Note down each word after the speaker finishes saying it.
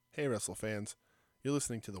Hey, Wrestle fans. You're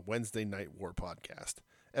listening to the Wednesday Night War Podcast,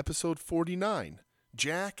 episode 49,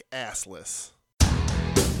 Jack Assless.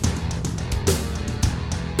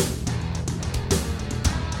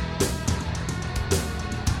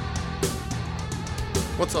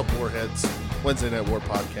 What's up, Warheads? Wednesday Night War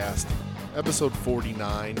Podcast, episode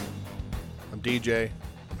 49. I'm DJ.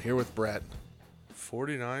 I'm here with Brett.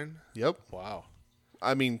 49? Yep. Wow.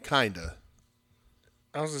 I mean, kinda.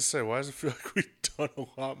 I was going to say, why does it feel like we've done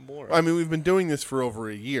a lot more? I mean, we've been doing this for over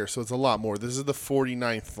a year, so it's a lot more. This is the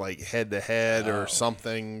 49th, like, head-to-head or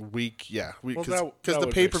something week. Yeah, because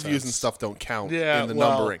the pay-per-views and stuff don't count in the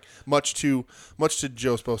numbering. Much to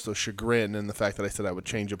Joe Sposto's chagrin and the fact that I said I would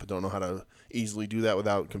change it, but don't know how to easily do that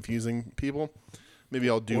without confusing people. Maybe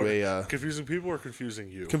I'll do confusing people or confusing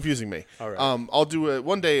you? Confusing me. All right. I'll do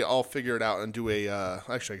one day I'll figure it out and do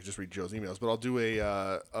actually I could just read Joe's emails, but I'll do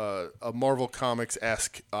a Marvel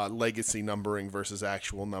Comics-esque legacy numbering versus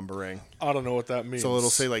actual numbering. I don't know what that means. So it'll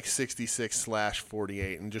say like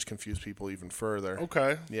 66/48 and just confuse people even further.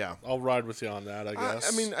 Okay. Yeah. I'll ride with you on that, I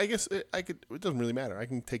guess. I guess I could. It doesn't really matter. I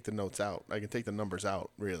can take the notes out. I can take the numbers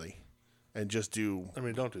out, really, and just do. I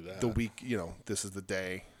mean, don't do that. The week, this is the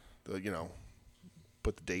day.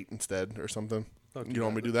 Put the date instead or something. You don't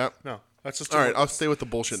want me to do that? No. That's just all right. I'll stay with the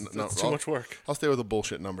bullshit. That's too much work. I'll stay with the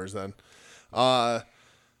bullshit numbers then.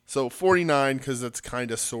 So 49 because that's kind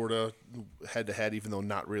of sort of head to head, even though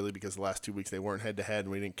not really because the last 2 weeks they weren't head to head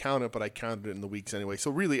and we didn't count it, but I counted it in the weeks anyway. So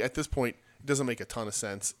really, at this point, it doesn't make a ton of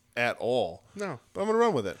sense at all. No. But I'm gonna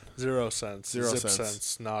run with it. 0 cents. 0 Zip cents.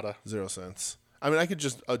 cents. Nada. 0 cents. I mean, I could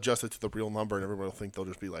just adjust it to the real number, and everybody will think there'll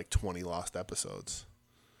just be like 20 lost episodes.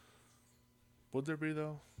 Would there be,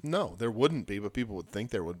 though? No, there wouldn't be, but people would think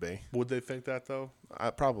there would be. Would they think that, though?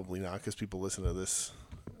 Probably not, because people listen to this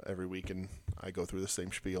every week, and I go through the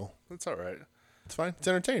same spiel. That's all right. It's fine. It's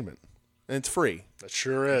entertainment, and it's free. That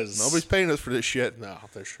sure is. Nobody's paying us for this shit. No,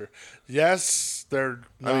 they're sure. Yes, they're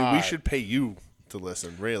not. I mean, we should pay you to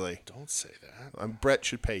listen, really. Don't say that. Brett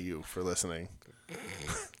should pay you for listening.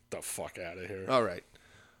 The fuck out of here. All right.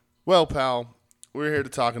 Well, pal, we're here to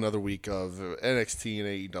talk another week of NXT and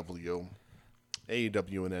AEW.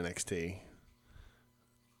 AEW and NXT.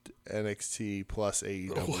 NXT plus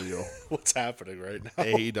AEW. What's happening right now?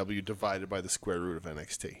 AEW divided by the square root of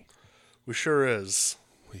NXT. We sure is.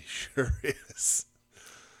 We sure is.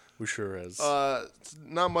 We sure is.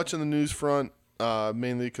 Not much on the news front,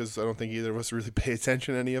 mainly because I don't think either of us really pay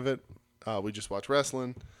attention to any of it. We just watch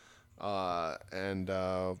wrestling, and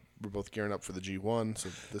we're both gearing up for the G1. So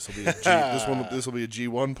this will be this will be a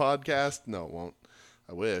G1 podcast. No, it won't.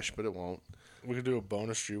 I wish, but it won't. We could do a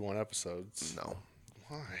bonus G1 episodes. No.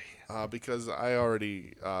 Why? Because I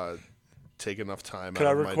already take enough time Could out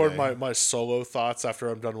I of my record day. my solo thoughts after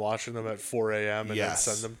I'm done watching them at 4 a.m. and then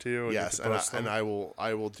send them to you? And yes, you can post them? and I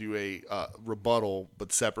will do a rebuttal,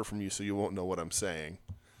 but separate from you, so you won't know what I'm saying.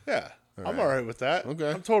 Yeah. I'm all right with that.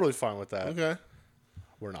 Okay. I'm totally fine with that. Okay.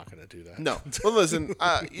 We're not going to do that. No. Well, listen,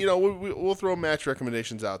 we'll throw match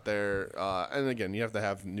recommendations out there. And again, you have to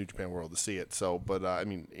have New Japan World to see it. So, but I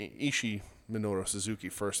mean, Ishii, Minoru Suzuki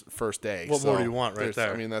first day. What more do you want right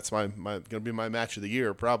there? I mean, that's my going to be my match of the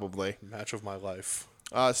year, probably. Match of my life.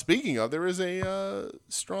 Speaking of, there is a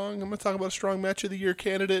I'm going to talk about a strong match of the year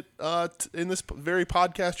candidate in this very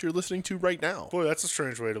podcast you're listening to right now. Boy, that's a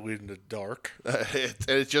strange way to lead into Dark.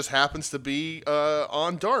 It just happens to be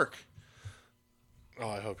on Dark. Oh,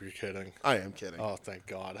 I hope you're kidding. I am kidding. Oh, thank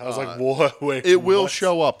God. I was like, what? Wait, it will what?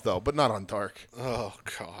 show up, though, but not on Dark. Oh,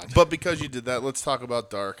 God. But because you did that, let's talk about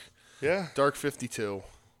Dark. Yeah. Dark 52.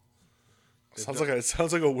 It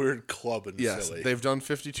sounds like a weird club in Philly. Yes, they've done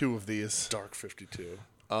 52 of these. Dark 52.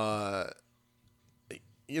 I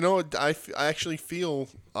actually feel,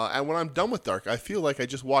 and when I'm done with Dark, I feel like I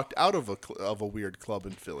just walked out of a weird club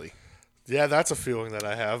in Philly. Yeah, that's a feeling that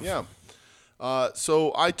I have. Yeah.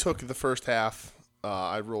 So I took the first half.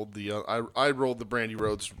 I rolled the Brandy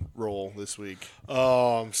Rhodes roll this week.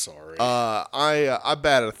 Oh, I'm sorry. I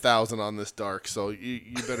batted 1,000 on this Dark, so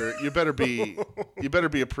you better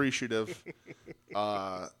be appreciative,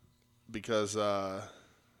 because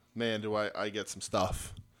man, do I get some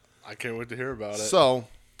stuff. I can't wait to hear about it. So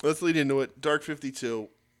let's lead into it. Dark 52.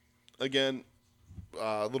 Again,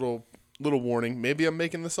 little warning. Maybe I'm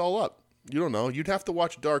making this all up. You don't know. You'd have to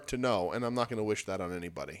watch Dark to know, and I'm not going to wish that on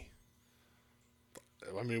anybody.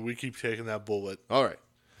 I mean, we keep taking that bullet. All right.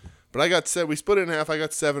 But we split it in half. I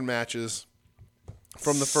got 7 matches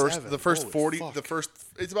from the first Holy 40 fuck.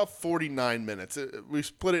 it's about 49 minutes. We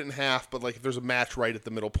split it in half, but like if there's a match right at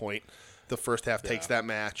the middle point, the first half takes that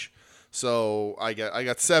match. So I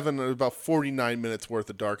got 7, about 49 minutes worth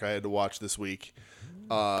of Dark I had to watch this week.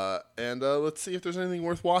 And let's see if there's anything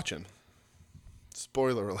worth watching.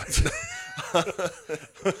 Spoiler alert.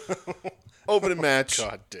 Opening match.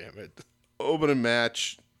 God damn it. Opening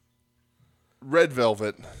match. Red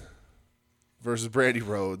Velvet versus Brandy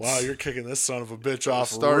Rhodes. Wow, you're kicking this son of a bitch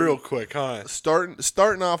off real quick, huh?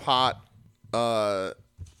 Starting off hot.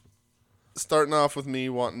 Starting off with me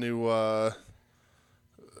wanting to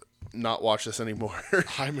not watch this anymore.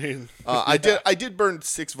 I mean, I did burn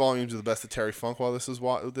 6 volumes of the Best of Terry Funk while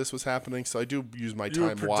this was happening, so I do use my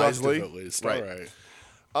time wisely. At least. Right.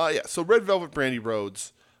 All right. Yeah. So Red Velvet, Brandy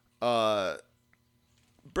Rhodes.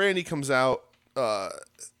 Brandy comes out. Her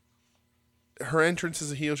entrance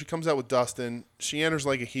is a heel. She comes out with Dustin. She enters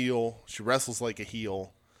like a heel. She wrestles like a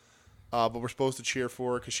heel. But we're supposed to cheer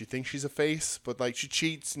for her because she thinks she's a face. But like she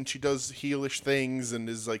cheats and she does heelish things and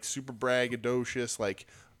is like super braggadocious. Like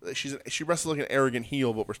she wrestles like an arrogant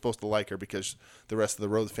heel, but we're supposed to like her because the rest of the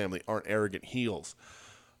Rhodes family aren't arrogant heels.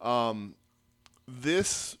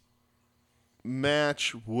 This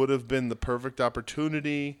match would have been the perfect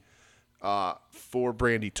opportunity for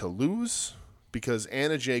Brandy to lose because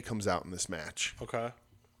Anna Jay comes out in this match. Okay.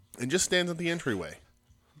 And just stands at the entryway.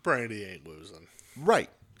 Brandy ain't losing. Right.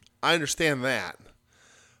 I understand that.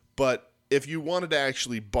 But if you wanted to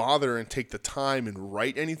actually bother and take the time and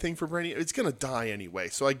write anything for Brandy, it's going to die anyway.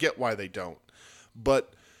 So I get why they don't.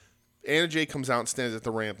 But Anna Jay comes out and stands at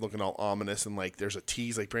the ramp looking all ominous and like there's a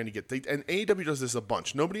tease like Brandy and AEW does this a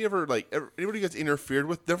bunch. Nobody ever anybody gets interfered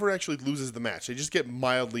with never actually loses the match. They just get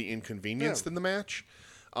mildly inconvenienced in the match.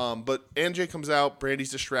 But Anna Jay comes out,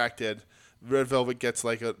 Brandy's distracted, Red Velvet gets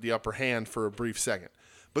like the upper hand for a brief second.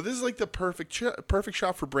 But this is like the perfect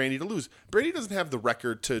shot for Brandy to lose. Brandy doesn't have the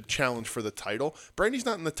record to challenge for the title. Brandy's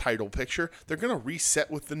not in the title picture. They're going to reset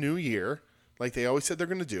with the new year, like they always said they're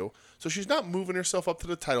going to do. So she's not moving herself up to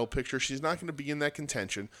the title picture. She's not going to be in that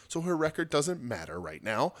contention. So her record doesn't matter right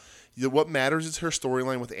now. What matters is her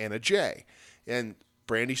storyline with Anna Jay. And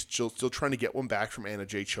Brandy's still trying to get one back from Anna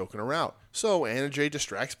Jay choking her out. So Anna Jay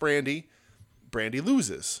distracts Brandy. Brandy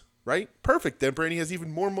loses, right? Perfect. Then Brandy has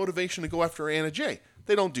even more motivation to go after Anna Jay.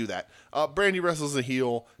 They don't do that. Brandy wrestles a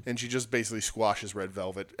heel, and she just basically squashes Red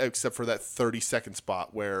Velvet, except for that 30-second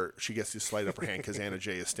spot where she gets the slight upper hand because Anna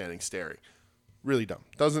Jay is standing staring. Really dumb.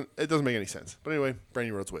 It doesn't make any sense. But anyway,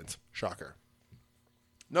 Brandy Rhodes wins. Shocker.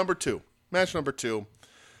 Match number 2,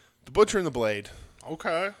 The Butcher and the Blade.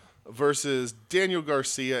 Okay. Versus Daniel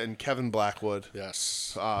Garcia and Kevin Blackwood.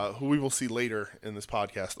 Yes. Who we will see later in this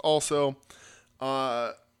podcast. Also,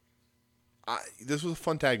 this was a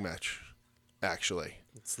fun tag match. Actually,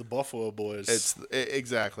 it's the Buffalo Boys.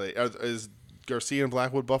 Exactly. Is Garcia and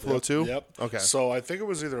Blackwood Buffalo too? Yep. Okay. So I think it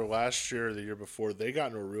was either last year or the year before they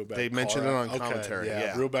got into a real bad. They mentioned it on commentary.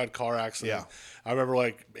 Yeah, real bad car accident. Yeah. I remember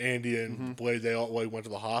like Andy and Blade. They all went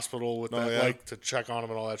to the hospital with that, like to check on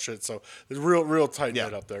him and all that shit. So it's real tight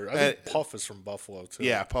knit up there. I think Puff is from Buffalo too.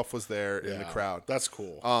 Yeah, Puff was there in the crowd. That's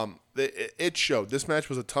cool. It showed. This match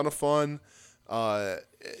was a ton of fun.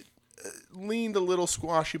 Leaned a little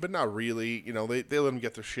squashy, but not really. You know, they let them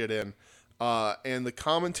get their shit in. And the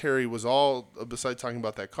commentary was all, besides talking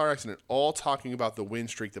about that car accident, all talking about the win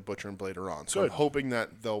streak that Butcher and Blade are on. So I'm hoping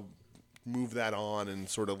that they'll move that on and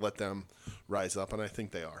sort of let them rise up, and I think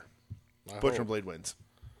they are. Butcher and Blade wins.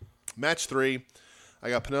 Match 3, I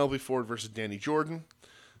got Penelope Ford versus Danny Jordan.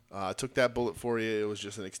 Took that bullet for you. It was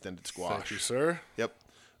just an extended squash. Thank you, sir. Yep.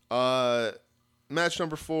 Match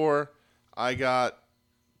number 4, I got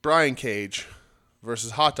Brian Cage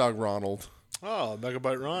versus Hot Dog Ronald. Oh,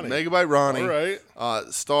 Megabyte Ronnie. Megabyte Ronnie. All right.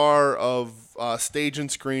 Star of Stage and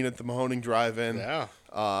Screen at the Mahoning Drive-In. Yeah.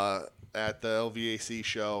 At the LVAC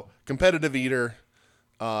show. Competitive eater.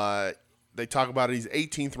 They talk about it. He's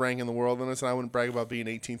 18th ranked in the world. And I wouldn't brag about being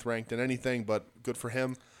 18th ranked in anything, but good for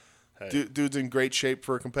him. Hey. Dude's in great shape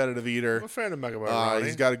for a competitive eater. I'm a fan of Megabyte Ronnie.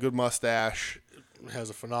 He's got a good mustache.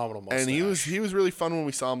 Has a phenomenal mustache. And he was really fun when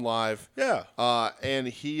we saw him live. Yeah. And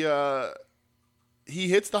he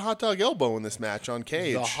hits the hot dog elbow in this match on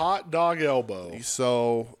Cage. The hot dog elbow.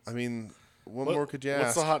 So, I mean, what more could you ask?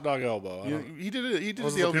 What's the hot dog elbow? He did it. He did the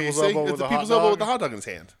LVAC. It's the people's elbow with the hot dog in his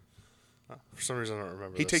hand. For some reason, I don't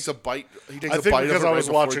remember. He takes a bite. I think because I was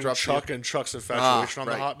watching Chuck and Chuck's infatuation on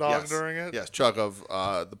the hot dog during it. Yes, Chuck of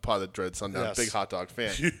the Pod That Dread Sundown, big hot dog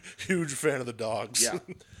fan. Huge fan of the dogs.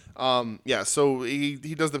 Yeah. So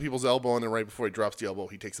he does the people's elbow, and then right before he drops the elbow,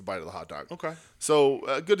 he takes a bite of the hot dog. Okay.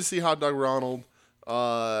 So good to see Hot Dog Ronald.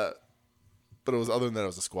 But it was other than that, it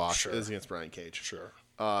was a squash. Sure. It was against Brian Cage. Sure.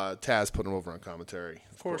 Taz put him over on commentary.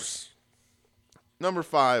 Of course. Number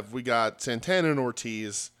 5, we got Santana and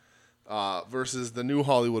Ortiz versus the New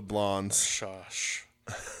Hollywood Blondes. Shush.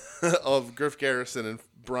 of Griff Garrison and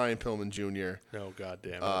Brian Pillman Jr. Oh, God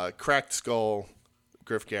damn it. Cracked Skull,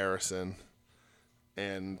 Griff Garrison,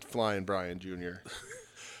 and Flying Brian Jr.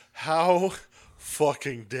 How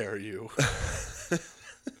fucking dare you?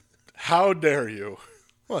 How dare you?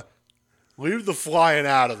 What? Leave the flying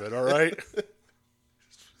out of it, all right?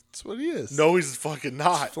 That's what he is. No, he's fucking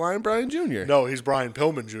not. It's Flying Brian Jr. No, he's Brian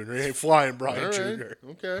Pillman Jr. He ain't Flying Brian Jr.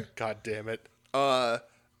 Okay. God damn it.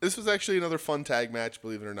 This was actually another fun tag match,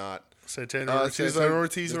 believe it or not. Santana and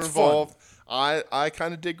Ortiz are involved. I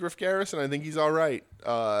kind of dig Griff Garrison. I think he's all right.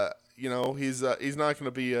 He's not going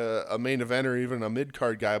to be a main event or even a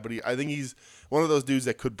mid-card guy, but I think he's one of those dudes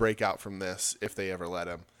that could break out from this if they ever let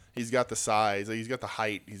him. He's got the size. He's got the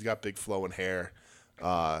height. He's got big flowing hair.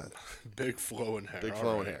 Big flowing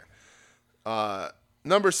hair.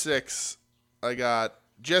 Number 6, I got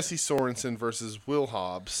Jesse Sorensen versus Will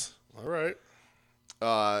Hobbs. All right.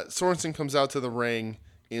 Sorensen comes out to the ring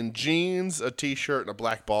in jeans, a T-shirt, and a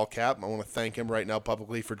black ball cap. I want to thank him right now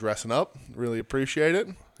publicly for dressing up. Really appreciate it.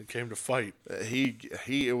 He came to fight.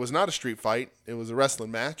 It was not a street fight. It was a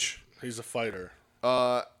wrestling match. He's a fighter.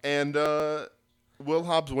 And Will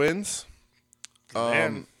Hobbs wins.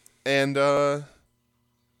 Man. And I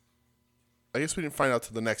guess we didn't find out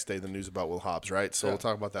till the next day the news about Will Hobbs, right? So We'll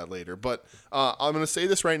talk about that later. But I'm going to say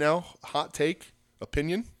this right now. Hot take,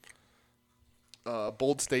 opinion,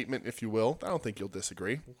 bold statement, if you will. I don't think you'll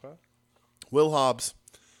disagree. Okay. Will Hobbs,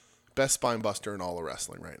 best spine buster in all of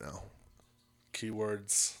wrestling right now.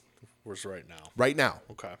 Keywords was right now. Right now.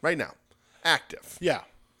 Okay. Right now. Active. Yeah.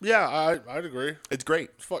 Yeah, I'd agree. It's great.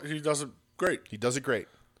 He does it great. He does it great.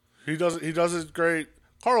 He does it great.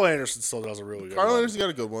 Carl Anderson still does a really good one. Carl Anderson got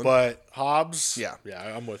a good one. But Hobbs, yeah,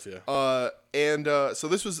 I'm with you. So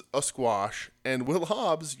this was a squash, and Will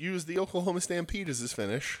Hobbs used the Oklahoma Stampede as his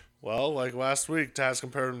finish. Well, like last week, Taz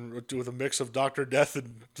compared him with a mix of Dr. Death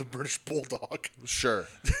and the British Bulldog. Sure.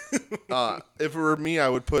 If it were me, I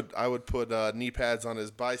would put knee pads on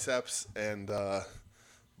his biceps and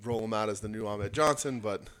roll him out as the new Ahmed Johnson,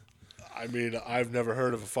 but... I mean, I've never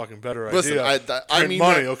heard of a fucking better idea. Listen, I mean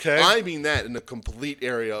money, that, okay? I mean that in a complete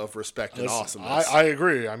area of respect and awesomeness. I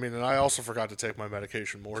agree. I mean, and I also forgot to take my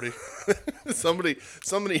medication, Morty. somebody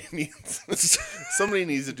needs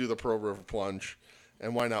to do the Pearl River Plunge,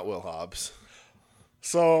 and why not Will Hobbs?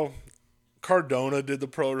 So, Cardona did the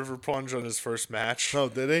Pearl River Plunge on his first match. Oh,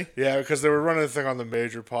 did he? Yeah, because they were running a thing on the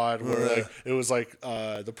major pod where it was like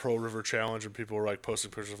the Pearl River Challenge, and people were like posting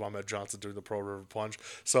pictures of Ahmed Johnson doing the Pearl River Plunge.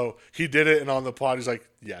 So he did it, and on the pod, he's like,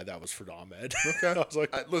 "Yeah, that was for Ahmed." Okay. I was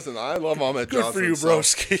like, "Listen, I love Ahmed Johnson." Good for you,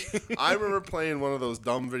 broski. I remember playing one of those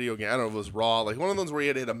dumb video games. I don't know if it was Raw, like one of those where you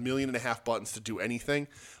had to hit 1.5 million buttons to do anything.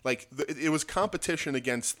 Like it was competition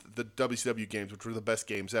against the WCW games, which were the best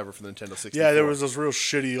games ever for the Nintendo 64. Yeah, there was those real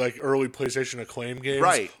shitty like early PlayStation Acclaim games.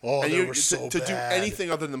 Right. Oh, and they were so to bad. do anything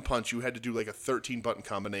other than punch, you had to do like a 13-button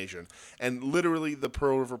combination. And literally, the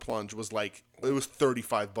Pearl River Plunge was like it was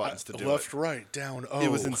 35 buttons to do left, right, down, It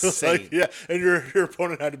was insane. Like, yeah, and your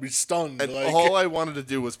opponent had to be stunned. And all I wanted to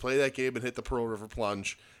do was play that game and hit the Pearl River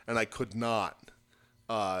Plunge, and I could not.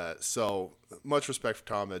 So much respect for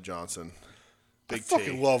Tom Ahmed Johnson. I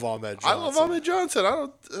fucking love Ahmed Johnson. I love Ahmed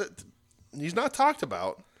Johnson. He's not talked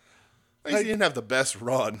about. He didn't have the best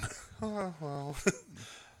run. Well.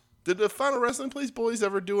 Did the Final Wrestling Place boys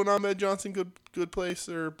ever do an Ahmed Johnson good place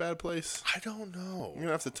or bad place? I don't know. You're going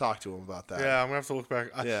to have to talk to him about that. Yeah, I'm going to have to look back.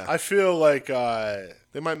 Yeah. I feel like...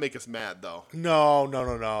 they might make us mad, though. No.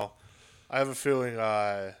 I have a feeling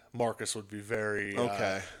Marcus would be very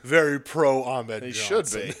pro Ahmed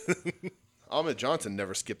Johnson. He should be. Ahmed Johnson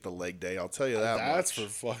never skipped the leg day, I'll tell you that That's much.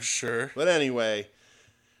 for fuck sure. But anyway,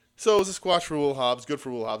 so it was a squash for Will Hobbs. Good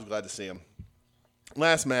for Will Hobbs. Glad to see him.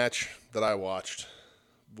 Last match that I watched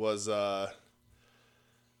was La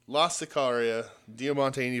Sicaria,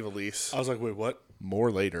 Diamante and Ivelisse. I was like, wait, what?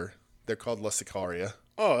 More later. They're called La Sicaria.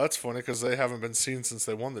 Oh, that's funny because they haven't been seen since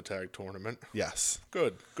they won the tag tournament. Yes.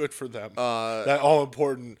 Good for them. That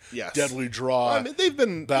all-important deadly draw. I mean, they've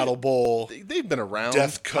been Battle Bowl. They've been around,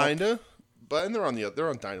 Death Cup. Kinda. But and they're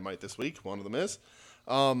on Dynamite this week. One of them is.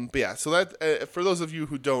 But yeah, so that for those of you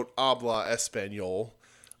who don't habla español,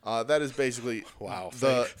 that is basically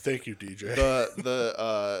Thank you, DJ.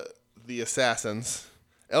 The assassins.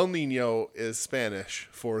 El Nino is Spanish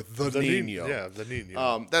for the Nino. Yeah, the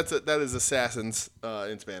Nino. That is assassins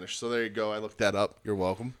in Spanish. So there you go. I looked that up. You're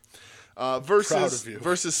welcome. Versus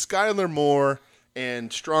Skylar Moore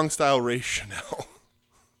and Strong Style Ray Chanel.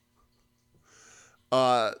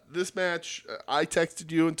 This match, I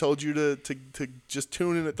texted you and told you to just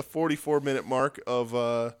tune in at the 44-minute mark of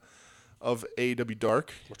AEW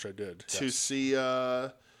Dark, which I did to see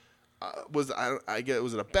was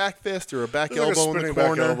it a back fist or a back elbow in the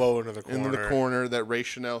corner? Back elbow into the corner that Ray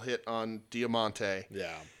Chanel hit on Diamante.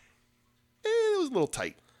 Yeah. It was a little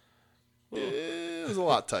tight. It was a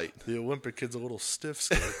lot tight. The Olympic kid's a little stiff.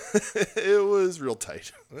 It was real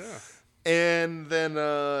tight. Yeah. And then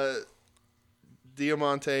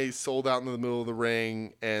Diamante sold out in the middle of the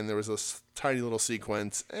ring, and there was a tiny little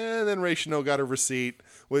sequence. And then Ray Chanel got a receipt,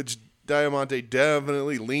 which Diamante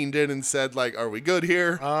definitely leaned in and said, like, "Are we good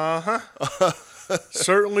here?" Uh-huh.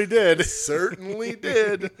 Certainly did. Certainly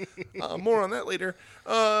did. More on that later.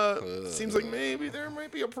 Seems like maybe there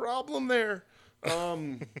might be a problem there.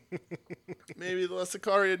 Maybe the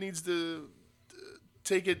Sicaria needs to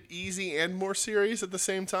take it easy and more serious at the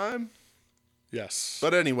same time. Yes.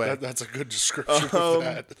 But anyway. That's a good description of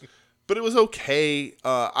that. But it was okay.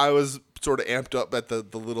 I was sort of amped up at the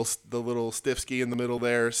little stiff ski in the middle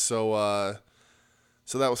there, so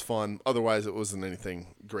that was fun. Otherwise, it wasn't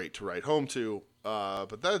anything great to write home to.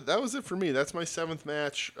 But that was it for me. That's my 7th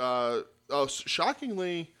match.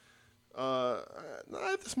 Shockingly, I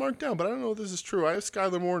have this marked down, but I don't know if this is true. I have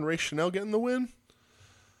Skylar Moore and Ray Chanel getting the win.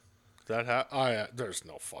 There's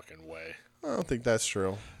no fucking way. I don't think that's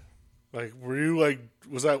true. Like, were you like,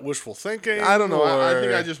 was that wishful thinking? I don't know. I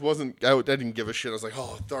think I just wasn't. I didn't give a shit. I was like,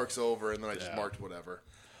 oh, Dark's over, and then I just marked whatever.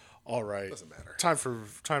 All right. Doesn't matter. Time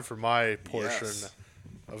for my portion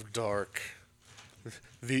of Dark,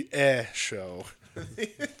 the show.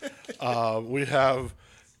 We have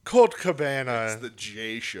Colt Cabana. It's the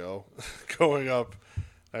J show going up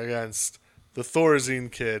against the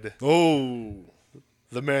Thorazine Kid. Oh,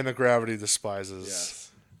 the man that gravity despises.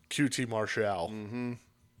 Yes. QT Marshall. Mm-hmm.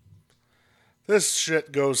 This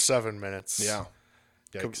shit goes 7 minutes. Yeah.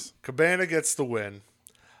 Yikes. Cabana gets the win.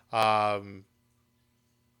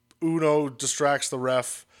 Uno distracts the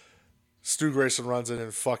ref. Stu Grayson runs in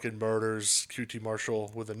and fucking murders QT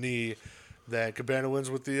Marshall with a knee. Then Cabana wins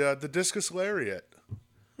with the discus lariat.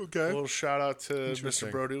 Okay. A little shout out to Mr.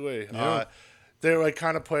 Brody Lee. Yeah. They like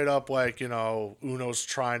kind of played up like, Uno's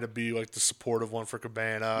trying to be like the supportive one for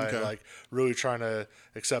Cabana and like really trying to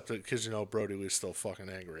accept it because, Brody Lee's still fucking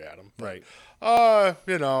angry at him. Right. It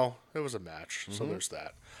was a match. So there's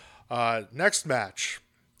that. Next match.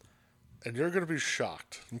 And you're going to be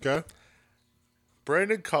shocked. Okay.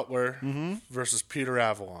 Brandon Cutler versus Peter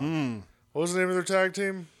Avalon. What was the name of their tag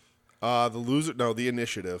team? The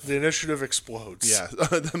Initiative. The Initiative explodes. Yeah.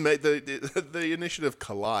 the Initiative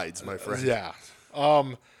collides, my friend. Yeah.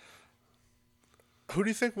 Who do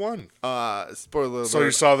you think won? Spoiler alert. So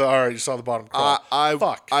you saw the bottom crawl. I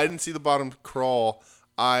didn't see the bottom crawl.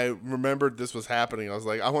 I remembered this was happening. I was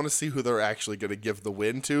like, I want to see who they're actually going to give the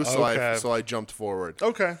win to, so I jumped forward.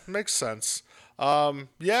 Okay, makes sense.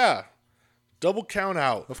 Yeah. Double count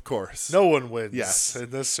out. Of course. No one wins in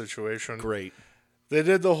this situation. Great. They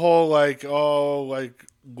did the whole,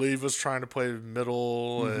 Leave was trying to play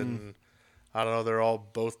middle, and I don't know, they're all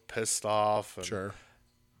both pissed off. And sure.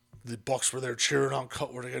 The Bucks were there cheering on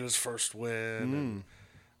Cutler to get his first win.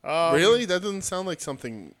 Really? That doesn't sound like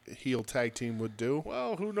something heel tag team would do.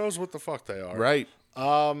 Well, who knows what the fuck they are. Right.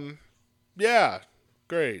 Yeah.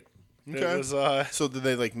 Great. Okay. It was, so did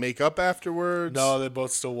they make up afterwards? No, they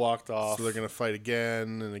both still walked off. So they're gonna fight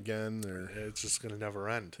again and again, or it's just gonna never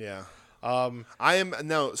end. Yeah.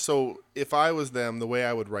 So if I was them, the way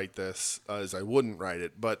I would write this is I wouldn't write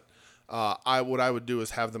it, but what I would do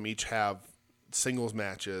is have them each have singles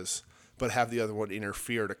matches, but have the other one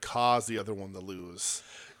interfere to cause the other one to lose.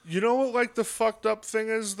 You know what, the fucked up thing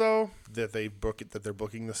is, though? That they're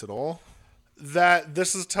booking this at all? That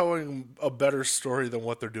this is telling a better story than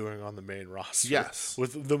what they're doing on the main roster. Yes.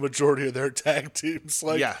 With the majority of their tag teams.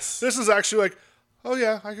 Yes. This is actually oh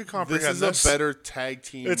yeah, I could comprehend this. This is a better tag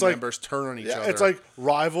team members turn on each other. It's like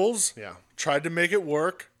rivals. Yeah. Tried to make it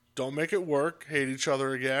work. Don't make it work. Hate each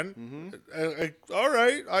other again. All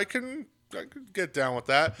right, I can get down with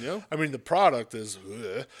that. Yeah. I mean, the product is,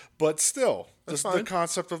 but still, this is the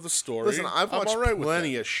concept of the story. Listen, I've watched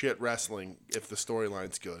plenty of shit wrestling if the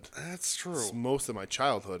storyline's good. That's true. It's most of my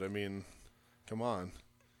childhood. I mean, come on.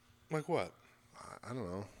 Like what? I don't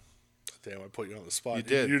know. Damn, I put you on the spot. You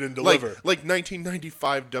did. You didn't deliver. Like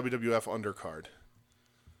 1995 WWF undercard.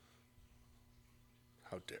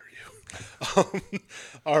 How dare you?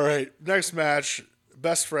 All right, next match,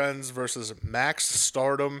 Best Friends versus Max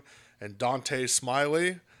Stardom and Dante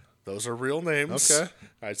Smiley. Those are real names. Okay.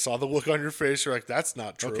 I saw the look on your face. You're like, that's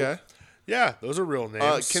not true. Okay. Yeah, those are real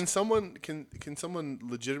names. Can someone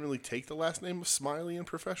legitimately take the last name of Smiley in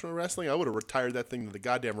professional wrestling? I would have retired that thing to the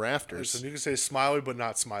goddamn rafters. Listen, you can say Smiley, but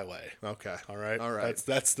not Smiley. Okay. All right. All right.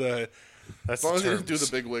 That's the. As long as they didn't do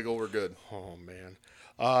the big wiggle, we're good. Oh man.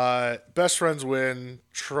 Best friends win.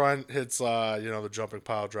 Trent hits, the jumping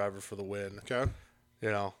pile driver for the win. Okay.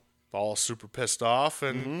 All super pissed off,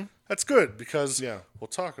 and that's good because we'll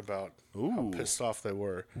talk about how pissed off they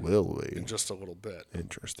were. Will we? In just a little bit.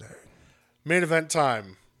 Interesting. Main event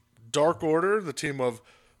time. Dark Order, the team of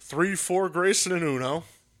 3-4 Grayson and Uno.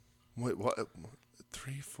 Wait, what?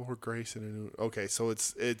 3-4 Grayson and Uno. Okay, so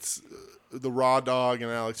it's the Raw Dog and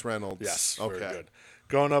Alex Reynolds. Yes. Okay. Very good.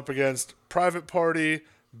 Going up against Private Party,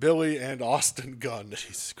 Billy, and Austin Gunn.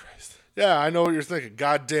 Jesus Christ. Yeah, I know what you're thinking.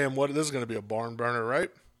 Goddamn, this is going to be a barn burner, right?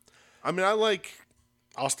 I mean, I like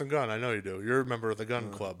Austin Gunn. I know you do. You're a member of the Gun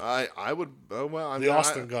Club. I would. Oh well, I mean, the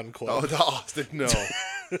Austin Gun Club. Oh, the Austin. No,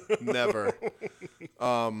 never.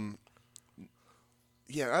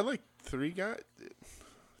 Yeah, I like three guys.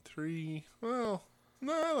 Three. Well,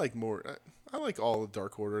 no, I like more. I like all of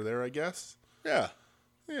Dark Order there, I guess. Yeah.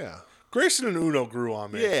 Grayson and Uno grew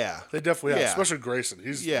on me. Yeah, they definitely have. Especially Grayson.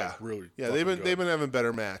 He's really. Yeah, they've been having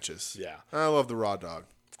better matches. Yeah, I love the Raw Dog.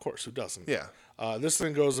 Of course, who doesn't? Yeah. This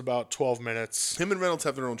thing goes about 12 minutes. Him and Reynolds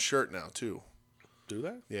have their own shirt now too. Do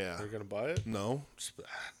they? Yeah. They're gonna buy it? No.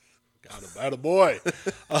 Got a bad boy.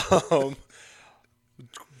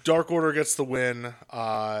 Dark Order gets the win.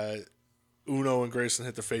 Uno and Grayson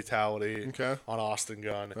hit the fatality on Austin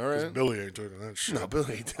Gunn. All right. Billy ain't doing that shit. No,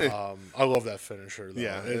 Billy did. I love that finisher, though.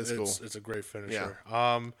 Yeah, it's cool. It's a great finisher.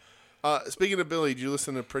 Yeah. Speaking of Billy, did you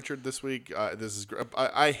listen to Pritchard this week? This is great.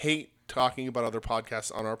 I hate talking about other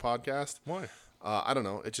podcasts on our podcast. Why? I don't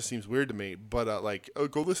know. It just seems weird to me. But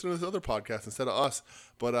go listen to this other podcast instead of us.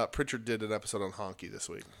 But Pritchard did an episode on Honky this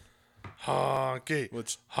week. Honky.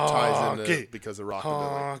 Which ties into because of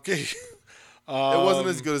Rockabilly. Honky. It wasn't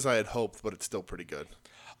as good as I had hoped, but it's still pretty good.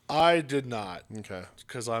 I did not. Okay.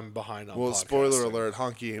 Because I'm behind on Well, spoiler alert,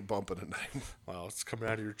 Honky ain't bumping tonight. Well, it's coming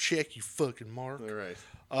out of your check, you fucking mark. All right.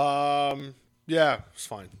 Yeah, it's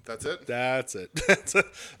fine. That's it? That's it.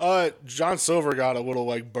 John Silver got a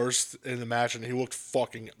little, burst in the match, and he looked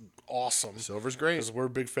fucking awesome. Silver's great. Because we're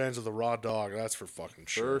big fans of the Raw Dog. That's for fucking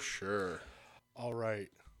sure. For sure. All right.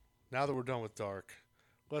 Now that we're done with Dark,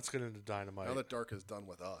 let's get into Dynamite. Now that Dark is done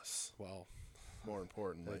with us. Well, more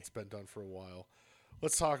importantly. It's been done for a while.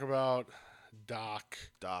 Let's talk about Doc.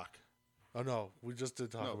 Oh, no. We just did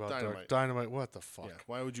talk about Dynamite. Dark. Dynamite. What the fuck? Yeah.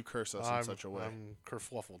 Why would you curse us in such a way? I'm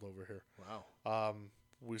kerfluffled over here. Wow.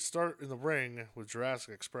 We start in the ring with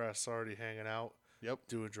Jurassic Express already hanging out. Yep.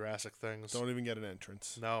 Doing Jurassic things. Don't even get an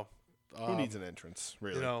entrance. No. Who needs an entrance,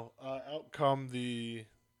 really? Out come the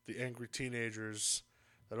angry teenagers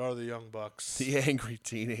that are the Young Bucks. The angry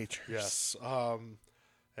teenagers. Yes.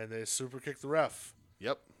 And they super kick the ref.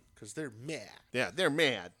 Yep. Because they're mad. Yeah, they're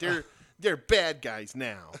mad. They're bad guys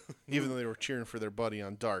now. Even though they were cheering for their buddy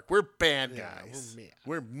on Dark. We're bad guys. We're mad.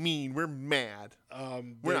 We're mean. We're mad.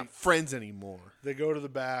 We're not friends anymore. They go to the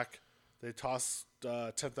back. They toss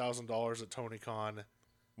 $10,000 at Tony Khan.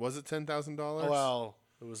 Was it $10,000? Well,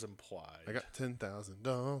 it was implied. I got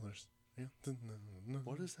 $10,000.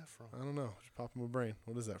 What is that from? I don't know. Just popped in my brain.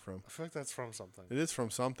 What is that from? I feel like that's from something. It is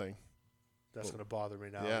from something. That's going to bother me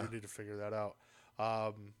now. Yeah. We need to figure that out.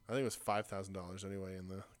 I think it was $5,000 anyway in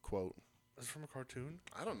the quote. Is it from a cartoon?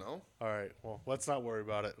 I don't know. All right. Well, let's not worry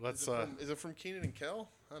about it. Let's. Is it from Kenan and Kel?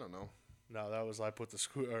 I don't know. No, that was I put the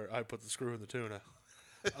screw in the tuna.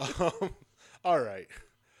 All right.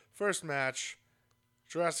 First match,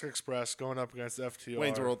 Jurassic Express going up against FTR.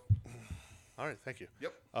 Wayne's World. All right, thank you.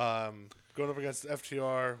 Yep. Going up against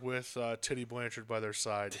FTR with Titty Blanchard by their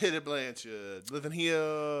side. Titty Blanchard. Living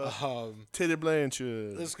here. Titty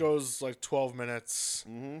Blanchard. This goes 12 minutes.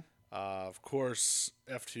 Mm-hmm. Of course,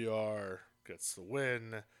 FTR gets the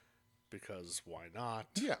win because why not?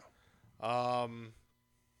 Yeah.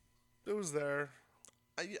 It was there.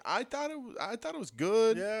 I thought it was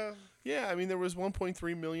good. Yeah. Yeah, I mean there was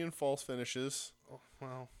 1.3 million false finishes. Oh,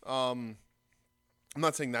 well. I'm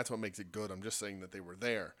not saying that's what makes it good. I'm just saying that they were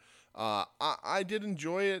there. I did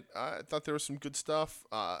enjoy it. I thought there was some good stuff.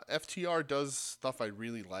 FTR does stuff I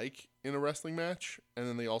really like in a wrestling match, and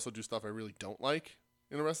then they also do stuff I really don't like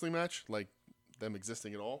in a wrestling match, like them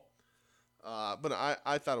existing at all. But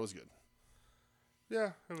I thought it was good.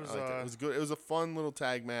 Yeah, it was. It was good. It was a fun little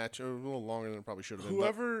tag match. A little longer than it probably should have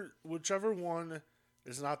been. Whichever one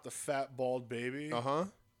is not the fat bald baby.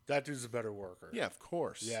 That dude's a better worker. Yeah, of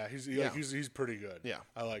course. Yeah, he's pretty good. Yeah,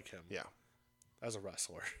 I like him. Yeah, as a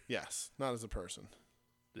wrestler. Yes, not as a person.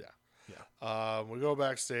 Yeah. We go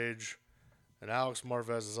backstage, and Alex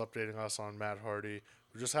Marvez is updating us on Matt Hardy,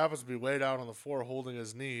 who just happens to be laid out on the floor holding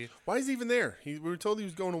his knee. Why is he even there? We were told he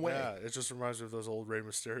was going away. Yeah, it just reminds me of those old Rey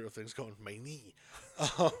Mysterio things going, my knee.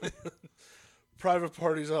 Private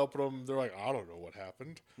Party's helping them. They're like, I don't know what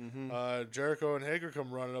happened. Mm-hmm. Jericho and Hager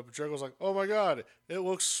come running up. And Jericho's like, oh, my God, it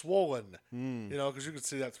looks swollen. Because you can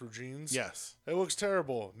see that through jeans. Yes. It looks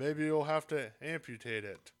terrible. Maybe you'll have to amputate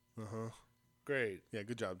it. Great. Yeah,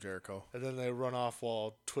 good job, Jericho. And then they run off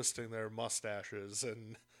while twisting their mustaches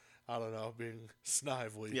and, I don't know, being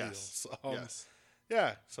snively. Yes. Yes.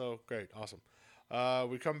 Yeah, so great. Awesome.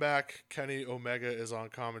 We come back. Kenny Omega is on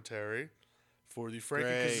commentary for the Frankie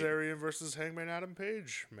Kazarian versus Hangman Adam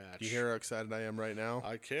Page match. You hear how excited I am right now?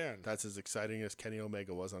 I can. That's as exciting as Kenny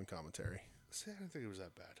Omega was on commentary. See, I didn't think it was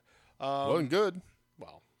that bad. Wasn't good.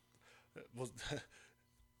 Well,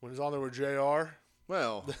 when he's on there with JR.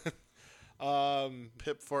 Well,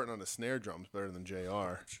 Pip farting on a snare drum's better than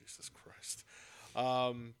JR. Jesus Christ.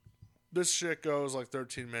 This shit goes like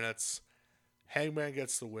 13 minutes. Hangman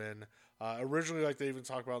gets the win. Originally, like they even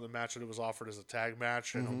talked about in the match that it was offered as a tag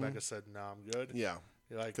match, and Omega said, "No, I'm good." Yeah,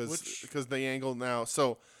 like because they angled now.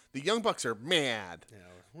 So the Young Bucks are mad,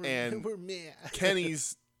 and we're mad.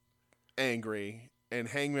 Kenny's angry, and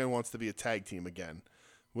Hangman wants to be a tag team again.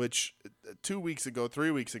 Which 3 weeks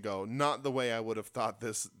ago, not the way I would have thought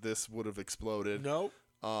this would have exploded. Nope.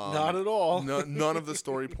 Not at all. None of the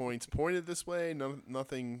story points pointed this way.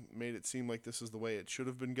 Nothing made it seem like this is the way it should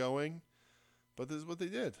have been going. But this is what they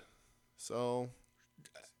did. So,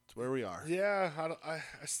 it's where we are. Yeah, I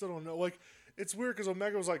still don't know. Like, it's weird because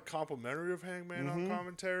Omega was, like, complimentary of Hangman on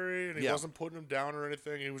commentary, and he wasn't putting him down or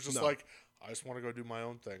anything. He was just like, I just want to go do my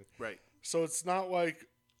own thing. Right. So, it's not like,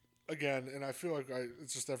 again, and I feel like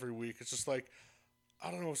it's just every week. It's just like,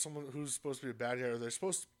 I don't know if someone who's supposed to be a bad guy or they're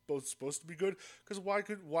both supposed to be good. Because why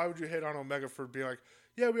would you hate on Omega for being like,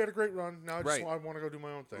 yeah, we had a great run. Now I want to go do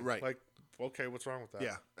my own thing. Right. Like, okay, what's wrong with that?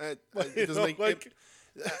 Yeah. It doesn't make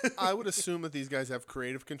I would assume that these guys have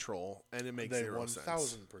creative control, and it makes 0 sense.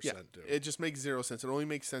 1,000% do. It just makes 0 sense. It only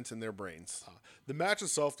makes sense in their brains. The match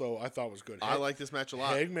itself, though, I thought was good. I like this match a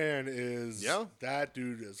lot. Hangman is that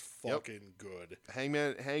dude is fucking good.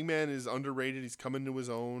 Hangman is underrated. He's coming to his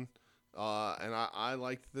own, and I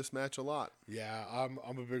liked this match a lot. Yeah, I'm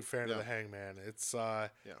a big fan of the Hangman. It's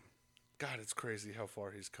God, it's crazy how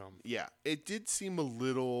far he's come. Yeah, it did seem a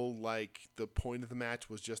little like the point of the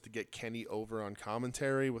match was just to get Kenny over on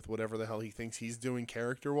commentary with whatever the hell he thinks he's doing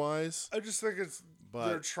character-wise. I just think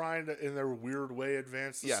they're trying to, in their weird way,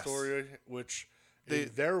 advance the story, which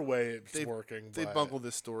in their way it's working. They bungled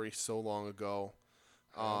this story so long ago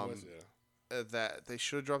that they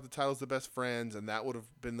should have dropped the titles to Best Friends, and that would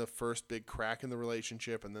have been the first big crack in the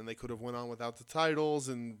relationship, and then they could have went on without the titles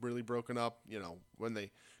and really broken up, when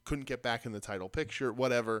they couldn't get back in the title picture,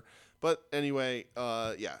 whatever. But anyway,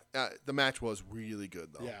 the match was really good,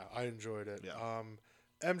 though. Yeah, I enjoyed it. Yeah.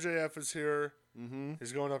 MJF is here. Mm-hmm.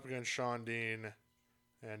 He's going up against Shawn Dean.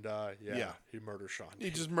 And, he murders Shawn Dean. He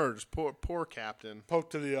just murders. Poor Captain. Poke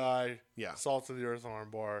to the eye. Yeah. Salt to the earth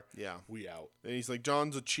armbar. Yeah. We out. And he's like,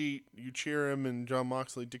 John's a cheat. You cheer him. And Jon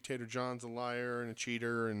Moxley, Dictator John's a liar and a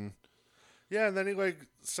cheater. And yeah, and then he,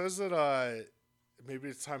 says that maybe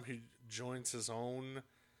it's time he joins his own,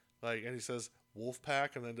 and he says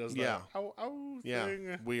Wolfpack and then does that ow thing.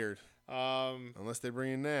 Yeah, weird. Unless they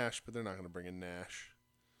bring in Nash, but they're not going to bring in Nash.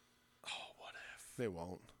 Oh, what if? They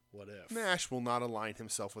won't. What if? Nash will not align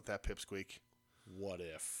himself with that pipsqueak. What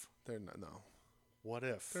if? They're not. No. What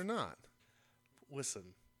if? They're not.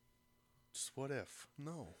 Listen. Just what if?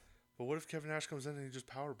 No. But what if Kevin Nash comes in and he just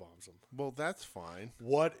power bombs him? Well, that's fine.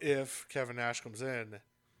 What if Kevin Nash comes in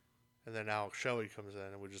and then Alex Shelley comes in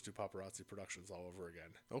and we just do Paparazzi Productions all over again?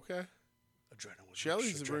 Okay. Adrenaline.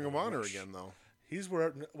 Shelley's in Ring of Honor again, though. He's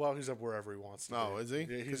he's up wherever he wants to be. Oh, is he?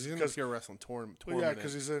 Yeah, he's in the Pure Wrestling tournament. Well, yeah,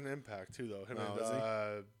 because he's in Impact, too, though. Is he?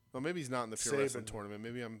 Well, maybe he's not in the Pure Wrestling tournament.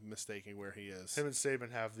 Maybe I'm mistaking where he is. Him and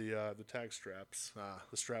Saban have the tag straps,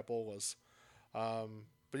 the strapolas.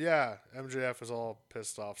 But yeah, MJF is all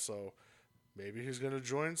pissed off, so maybe he's going to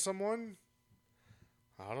join someone.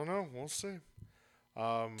 I don't know. We'll see. We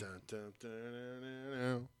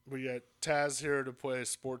got Taz here to play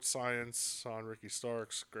sports science on Ricky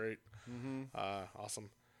Starks. Great. Mm-hmm. Awesome.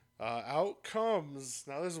 Out comes,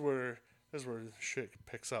 now this is where shit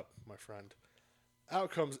picks up, my friend. Out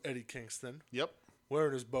comes Eddie Kingston. Yep.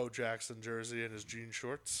 Wearing his Bo Jackson jersey and his jean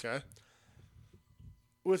shorts. Okay.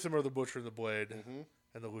 With him are the Butcher and the Blade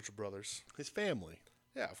and the Lucha Brothers. His family.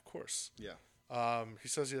 Yeah, of course. Yeah. He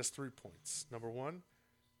says he has 3 points. Number 1,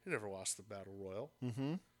 he never lost the Battle Royal.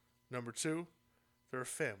 Mm-hmm. Number 2, they're a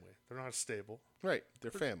family. They're not a stable. Right.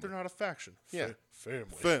 They're family. They're not a faction. Family.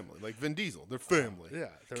 Family. Like Vin Diesel. They're family.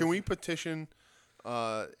 Yeah. Can we petition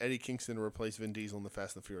Eddie Kingston to replace Vin Diesel in the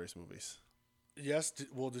Fast and the Furious movies? Yes. Did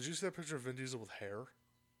you see that picture of Vin Diesel with hair?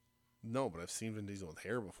 No, but I've seen Vin Diesel with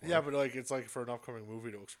hair before. Yeah, but like it's like for an upcoming movie,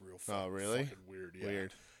 it looks real really? Fucking weird. Yeah.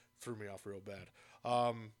 Weird. Threw me off real bad.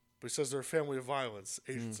 But he says they're a family of violence,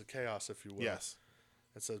 agents of chaos, if you will. Yes.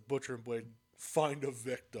 It says Butcher and Blade find a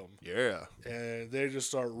victim. Yeah. And they just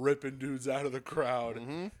start ripping dudes out of the crowd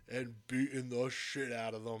and beating the shit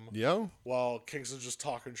out of them. Yeah. While Kingston's just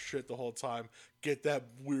talking shit the whole time. Get that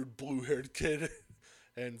weird blue-haired kid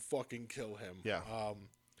and fucking kill him. Yeah.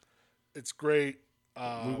 It's great.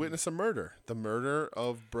 We witnessed a murder. The murder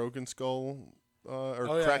of Broken Skull,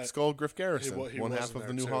 Cracked Skull Griff Garrison, one half of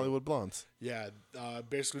the New Hollywood Blondes. Yeah.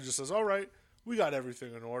 Basically just says, all right, we got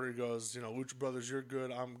everything in order. He goes, Lucha Brothers, you're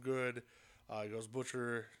good, I'm good. He goes,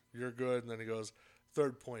 Butcher, you're good. And then he goes,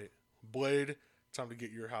 third point, Blade, time to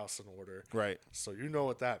get your house in order. Right. So you know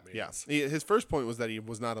what that means. Yeah. His first point was that he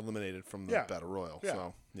was not eliminated from the Battle Royal. Yeah.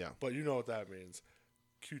 So, yeah. But you know what that means.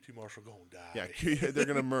 QT Marshall gonna die. Yeah, they're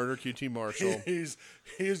gonna murder QT Marshall. He's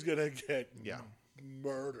gonna get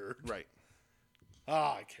murdered. Right.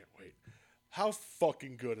 I can't wait. How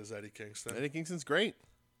fucking good is Eddie Kingston? Eddie Kingston's great.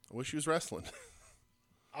 I wish he was wrestling.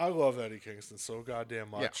 I love Eddie Kingston so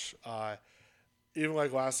goddamn much. Yeah. Even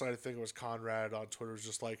like last night, I think it was Conrad on Twitter was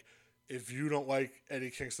just like, if you don't like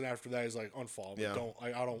Eddie Kingston after that, he's like, unfollow me.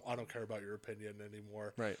 I don't care about your opinion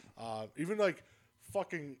anymore. Right. Even like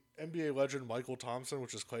fucking NBA legend Michael Thompson,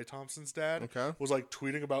 which is Klay Thompson's dad, was like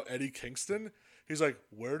tweeting about Eddie Kingston. He's like,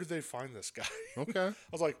 where did they find this guy? Okay. I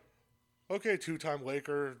was like, okay, 2-time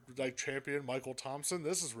Laker like champion Michael Thompson.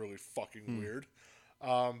 This is really fucking weird.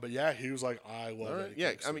 But yeah, he was like, I love Eddie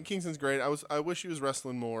Kingston. I mean, Kingston's great. I wish he was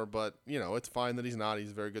wrestling more, but it's fine that he's not.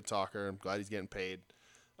 He's a very good talker. I'm glad he's getting paid.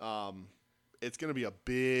 It's going to be a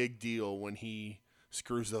big deal when he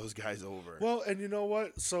screws those guys over. Well, and you know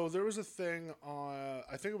what? So there was a thing on,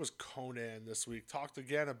 I think it was Conan this week, talked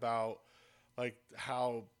again about like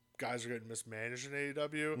how guys are getting mismanaged in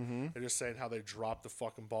AEW. They're just saying how they dropped the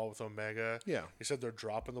fucking ball with Omega. Yeah. He said they're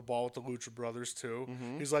dropping the ball with the Lucha Brothers too.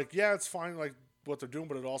 He's like, yeah, it's fine like what they're doing,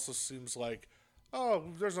 but it also seems like, oh,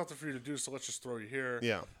 there's nothing for you to do, so let's just throw you here.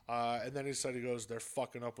 Yeah. And then he said, he goes, they're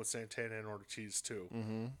fucking up with Santana and Ortiz too.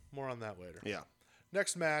 More on that later. Yeah.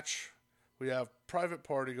 Next match, we have Private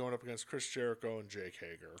Party going up against Chris Jericho and Jake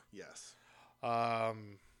Hager. Yes.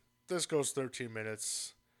 This goes 13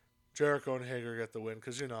 minutes. Jericho and Hager get the win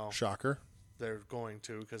because, Shocker. They're going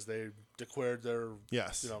to because they declared they're,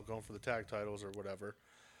 going for the tag titles or whatever.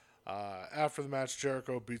 After the match,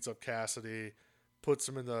 Jericho beats up Cassidy, puts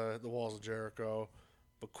him in the walls of Jericho.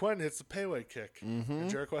 But Quen hits the Pele kick, and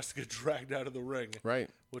Jericho has to get dragged out of the ring. Right.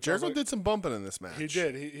 Jericho did some bumping in this match. He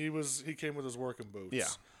did. He came with his working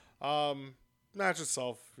boots. Yeah. Match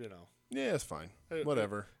itself, Yeah, it's fine.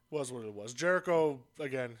 Whatever. It was what it was. Jericho,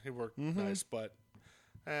 again, he worked nice, but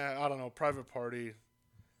I don't know. Private Party,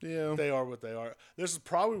 they are what they are. This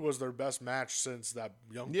probably was their best match since that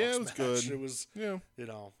Young Bucks it was match. good. It was,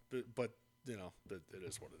 but it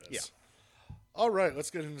is what it is. Yeah. All right,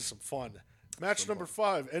 let's get into some fun. Match number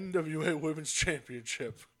 5, NWA Women's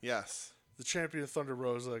Championship. Yes. The champion Thunder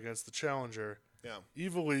Rosa against the challenger,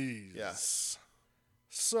 Ivelisse. Yes.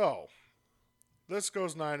 So, this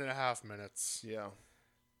goes 9.5 minutes. Yeah.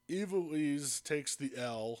 Ivelisse takes the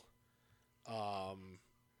L.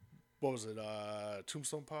 What was it?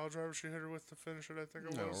 Tombstone Pile Driver she hit her with to finish it, I think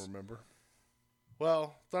it was. I don't remember.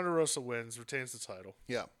 Well, Thunder Rosa wins, retains the title.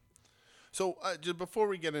 Yeah. So, just before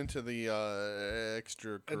we get into the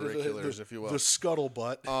extracurriculars, if you will. The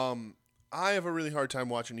scuttlebutt. I have a really hard time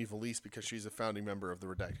watching Ivelisse because she's a founding member of the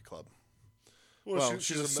Redacted Club. Well,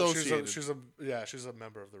 she's associated. She's a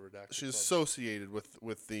member of the Redacted Club. She's associated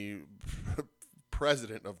with the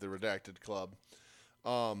president of the Redacted Club.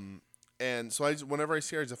 And so whenever I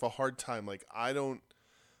see her, I just have a hard time. Like, I don't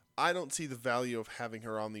see the value of having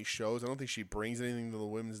her on these shows. I don't think she brings anything to the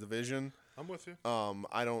women's division. I'm with you.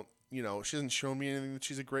 I don't, she hasn't shown me anything that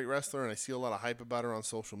she's a great wrestler, and I see a lot of hype about her on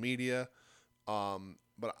social media.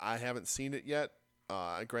 But I haven't seen it yet.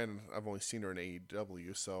 Granted, I've only seen her in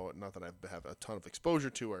AEW, so not that I have a ton of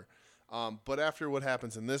exposure to her. But after what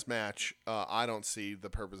happens in this match, I don't see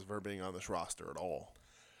the purpose of her being on this roster at all.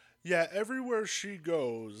 Yeah, everywhere she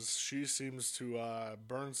goes, she seems to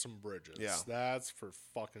burn some bridges. Yeah. That's for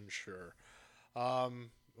fucking sure.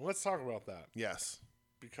 Let's talk about that. Yes.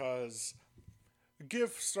 Because a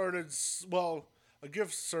GIF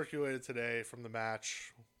circulated today from the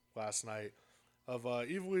match last night of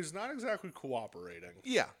Ivelisse not exactly cooperating.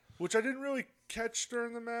 Yeah. Which I didn't really catch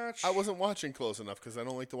during the match. I wasn't watching close enough because I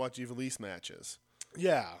don't like to watch Ivelisse matches.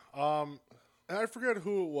 Yeah. And I forget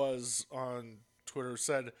who it was on Twitter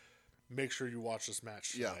said, make sure you watch this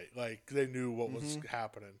match tonight. Yeah. Like, they knew what was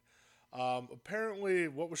happening. Apparently,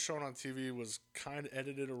 what was shown on TV was kind of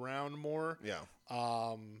edited around more. Yeah.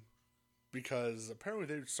 Because apparently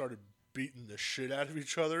they started beating the shit out of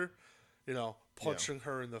each other, punching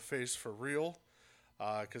her in the face for real.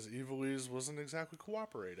 Because Ivelisse wasn't exactly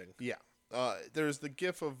cooperating. Yeah. There's the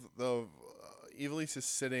gif of the Ivelisse is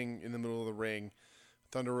sitting in the middle of the ring.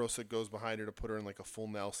 Thunder Rosa goes behind her to put her in like a full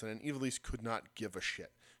Nelson, and Ivelisse could not give a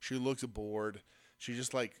shit. She looks bored. She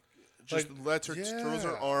just lets her throws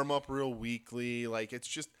her arm up real weakly. Like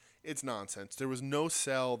it's nonsense. There was no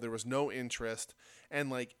sell. There was no interest. And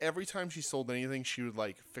like every time she sold anything, she would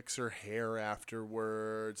like fix her hair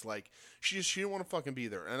afterwards. Like she didn't want to fucking be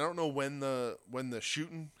there. And I don't know when the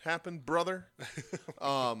shooting happened, brother.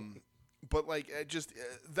 But like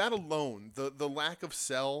that alone, the lack of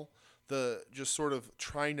sell, the just sort of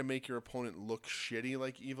trying to make your opponent look shitty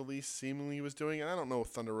like Ivelisse seemingly was doing. And I don't know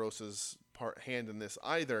Thunder Rosa's hand in this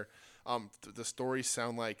either. The stories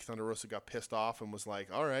sound like Thunder Rosa got pissed off and was like,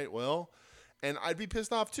 all right, well, and I'd be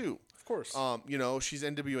pissed off too. Of course. She's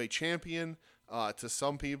NWA champion. To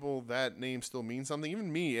some people, that name still means something.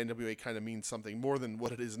 Even me, NWA kind of means something more than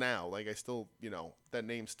what it is now. Like, I still, that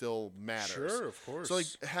name still matters. Sure, of course. So, like,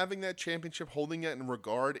 having that championship, holding it in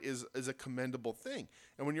regard is a commendable thing.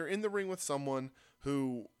 And when you're in the ring with someone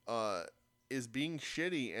who is being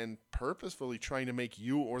shitty and purposefully trying to make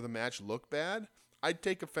you or the match look bad, I'd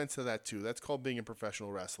take offense to that, too. That's called being a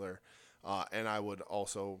professional wrestler. And I would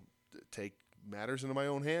also take matters into my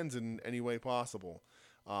own hands in any way possible.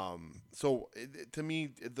 To me,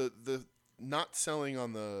 the not selling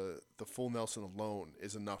on the full Nelson alone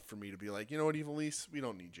is enough for me to be like, you know what, Ivelisse, we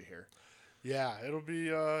don't need you here. Yeah, it'll be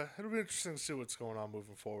interesting to see what's going on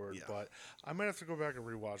moving forward. Yeah. But I might have to go back and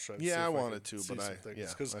rewatch that. Yeah, I wanted to, but I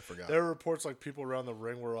forgot. There were reports like people around the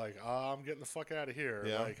ring were like, I'm getting the fuck out of here.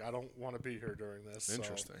 Yeah. Like, I don't want to be here during this.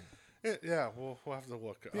 Interesting. So, yeah, we'll have to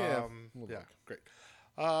look. Yeah, great.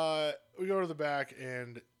 We go to the back,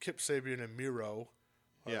 and Kip Sabian and Miro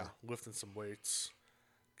lifting some weights.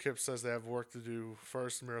 Kip says they have work to do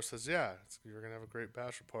first. Miro says, you're going to have a great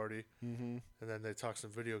bachelor party. Mm-hmm. And then they talk some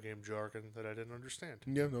video game jargon that I didn't understand.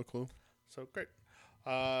 Yeah, no clue. So, great.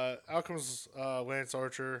 Out comes Lance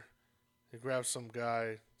Archer. He grabs some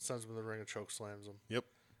guy, sends him in the ring, and choke slams him. Yep.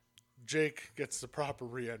 Jake gets the proper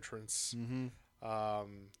re-entrance. Mm-hmm.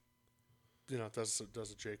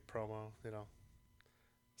 Does a Jake promo,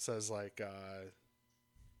 says like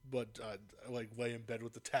lay in bed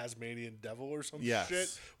with the Tasmanian devil or some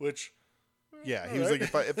shit. Which he was like,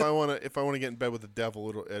 if I want to get in bed with the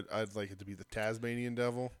devil, I'd like it to be the Tasmanian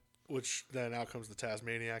devil. Which then out comes the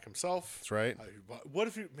Tasmaniac himself. That's right. What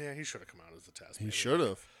if he should have come out as the Tasmaniac? He should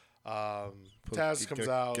have. Taz comes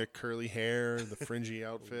out. Get curly hair, the fringy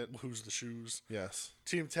outfit. Who's the shoes? Yes.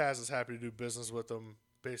 Team Taz is happy to do business with them.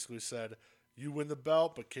 Basically said, you win the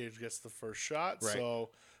belt, but Cage gets the first shot. Right. So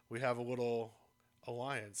we have a little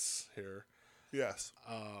alliance here. Yes.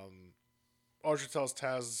 Archer tells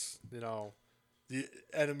Taz, the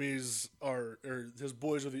enemies or his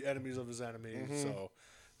boys are the enemies of his enemies. Mm-hmm. So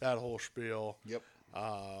that whole spiel. Yep.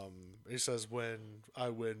 He says, when I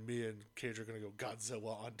win, me and Cage are going to go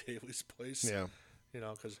Godzilla on Daly's place. Yeah.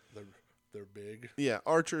 Because they're big. Yeah.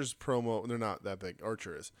 Archer's promo, they're not that big.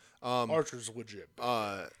 Archer is. Archer's legit.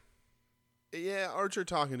 Yeah, Archer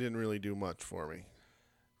talking didn't really do much for me.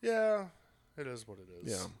 Yeah, it is what it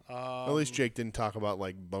is. Yeah. At least Jake didn't talk about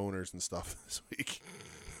like boners and stuff this week.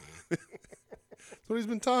 That's what he's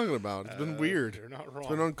been talking about. It's been weird. You're not wrong.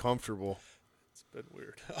 It's been uncomfortable. It's been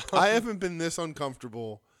weird. I haven't been this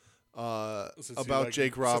uncomfortable about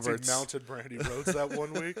Jake Roberts. Since he mounted Brandy Rhodes that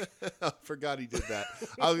one week. I forgot he did that.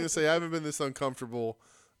 I was going to say, I haven't been this uncomfortable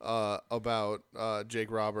about Jake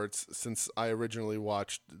Roberts since I originally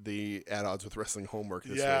watched the At Odds with Wrestling homework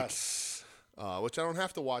this week. Which I don't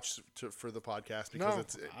have to watch for the podcast because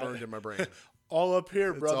it's burned in my brain. All up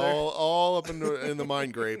here, brother. It's all up in the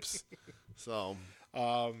mind grapes. So,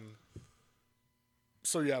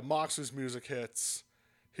 Moxley's music hits.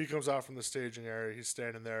 He comes out from the staging area. He's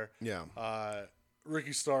standing there. Yeah.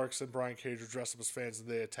 Ricky Starks and Brian Cage are dressed up as fans, and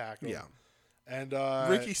they attack him. Yeah. And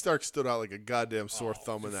Ricky Starks stood out like a goddamn sore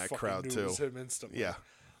thumb in that crowd too. It was him instantly. Yeah.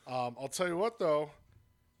 I'll tell you what though,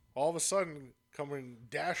 all of a sudden coming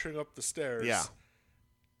dashing up the stairs. Yeah.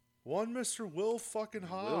 One Mr. Will fucking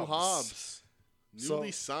Hobbs. Will Hobbs.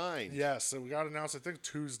 Newly signed. Yeah, so we got announced I think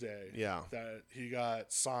Tuesday. Yeah. That he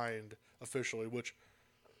got signed officially, which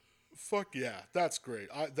fuck yeah, that's great.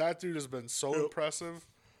 That dude has been so impressive.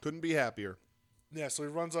 Couldn't be happier. Yeah, so he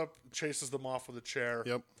runs up, chases them off with a chair.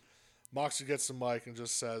 Yep. Moxley gets the mic and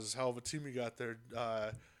just says, hell of a team you got there,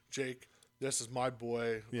 Jake. This is my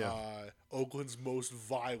boy, yeah. Oakland's most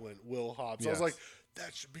violent, Will Hobbs. Yes. I was like,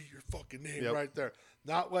 that should be your fucking name right there.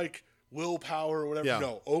 Not like Willpower or whatever. Yeah.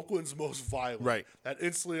 No, Oakland's Most Violent. Right. That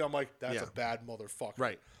instantly I'm like, that's a bad motherfucker.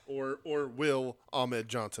 Right. Or Will Ahmed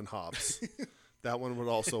Johnson Hobbs. That one would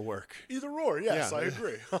also work. Either or, yes, I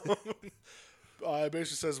agree. It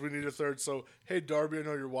basically says we need a third. So, hey, Darby, I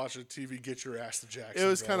know you're watching TV. Get your ass to Jackson. It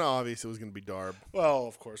was kind of obvious it was going to be Darb. Well,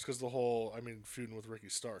 of course, because the whole, feuding with Ricky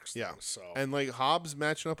Starks. Yeah. Thing, so. And, like, Hobbs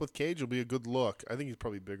matching up with Cage will be a good look. I think he's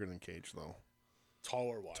probably bigger than Cage, though.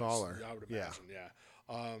 Taller-wise. Taller. I would imagine,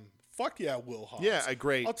 yeah. Fuck yeah, Will Hobbs. Yeah,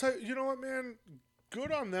 great. I'll tell you, you know what, man?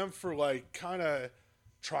 Good on them for, like, kind of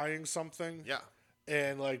trying something. Yeah.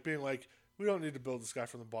 And, like, being like, we don't need to build this guy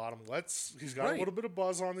from the bottom. He's got a little bit of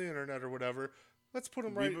buzz on the internet or whatever. Let's put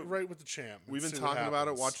him right with the champ. We've been talking about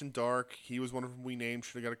it, watching Dark. He was one of them we named,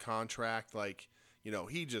 should have got a contract. Like, he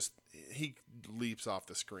leaps off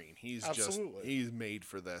the screen. He's made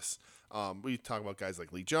for this. We talk about guys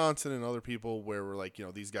like Lee Johnson and other people where we're like,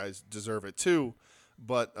 these guys deserve it too.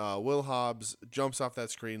 But Will Hobbs jumps off that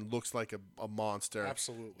screen, looks like a monster.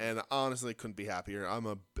 Absolutely. And honestly, couldn't be happier.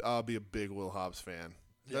 I'll be a big Will Hobbs fan.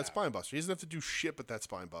 Yeah. That spine buster. He doesn't have to do shit but that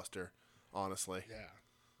spine buster, honestly. Yeah.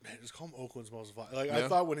 Man, just call him Oakland's Most Violent. Like, I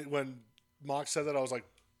thought when Mox said that, I was like,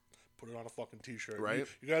 put it on a fucking T-shirt. Right.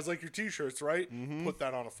 You guys like your T-shirts, right? Mm-hmm. Put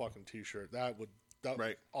that on a fucking T-shirt. That would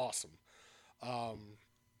be awesome.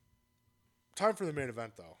 Time for the main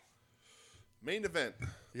event, though. Main event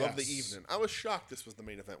of the evening. I was shocked this was the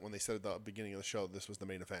main event when they said at the beginning of the show this was the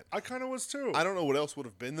main event. I kind of was, too. I don't know what else would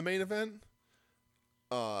have been the main event.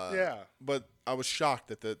 But I was shocked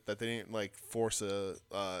that they didn't like force a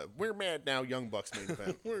we're mad now Young Bucks main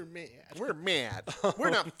event. We're mad. We're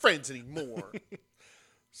not friends anymore.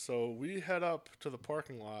 So we head up to the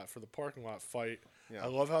parking lot for the parking lot fight. Yeah. I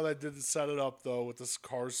love how they did set it up though with this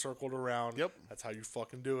cars circled around. Yep. That's how you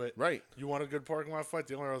fucking do it. Right. You want a good parking lot fight?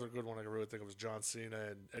 The only other good one I can really think of was John Cena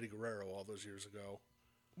and Eddie Guerrero all those years ago.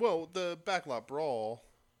 Well, the backlot brawl,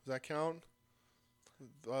 does that count?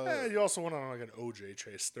 You also went on like an OJ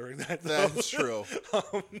chase during that. That's true.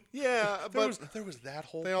 But there was that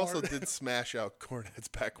whole. They also did smash out Cornette's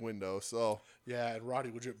back window. So yeah, and Roddy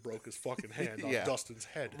legit broke his fucking hand on Dustin's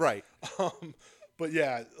head. Right. But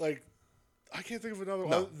yeah, like I can't think of another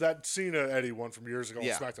one. That Cena Eddie one from years ago on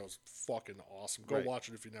SmackDown was fucking awesome. Go watch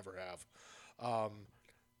it if you never have.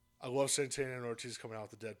 I love Santana and Ortiz coming out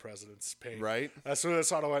with the Dead President's paint. Right. As soon as I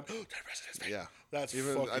saw it, I went, Dead President's paint. Yeah. That's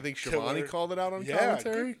even fucking I think killer. Shivani called it out on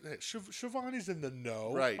commentary. Hey, Shivani's in the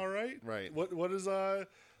know. Right. All right. Right. What does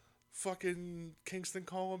fucking Kingston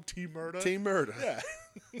call him? T-Murda? T-Murda.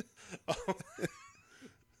 Yeah.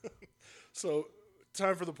 So,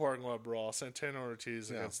 time for the parking lot brawl. Santana and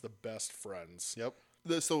Ortiz against the Best Friends. Yep.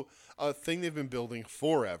 So, a thing they've been building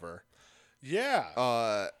forever.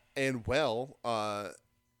 Yeah.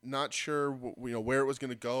 Not sure where it was going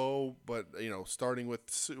to go, but starting with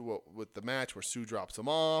Sue, with the match where Sue drops him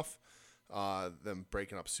off, them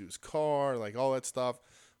breaking up Sue's car, like all that stuff.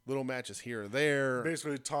 Little matches here and there.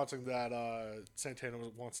 Basically taunting that Santana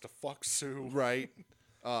wants to fuck Sue. Right.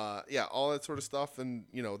 All that sort of stuff, and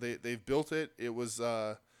they've built it. It was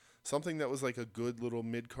something that was like a good little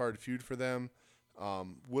mid-card feud for them.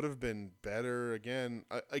 Would have been better again.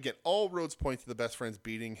 All roads point to the Best Friends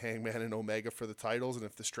beating Hangman and Omega for the titles, and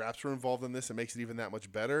if the straps were involved in this, it makes it even that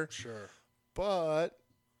much better. Sure. But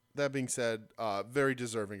that being said, very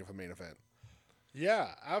deserving of a main event. Yeah,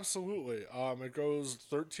 absolutely. It goes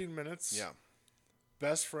 13 minutes. Yeah.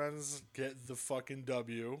 Best Friends get the fucking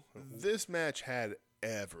W. This match had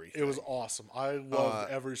everything. It was awesome. I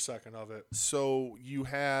loved every second of it. So you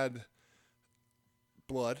had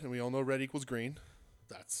blood, and we all know red equals green.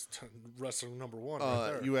 That's wrestling number one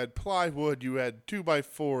right there. You had plywood, you had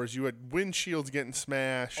 2x4s, you had windshields getting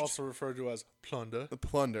smashed. Also referred to as plunder. The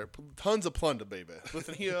plunder. Tons of plunder, baby.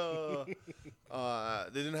 Listen here. They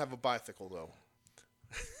didn't have a bicycle, though.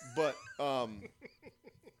 But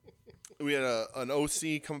we had an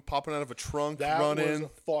OC popping out of a trunk, running. That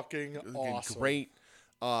was fucking awesome. Great.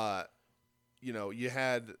 You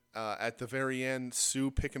had at the very end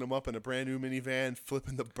Sue picking him up in a brand new minivan,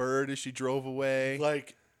 flipping the bird as she drove away.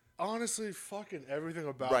 Like, honestly, fucking everything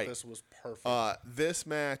about this was perfect. This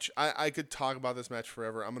match, I could talk about this match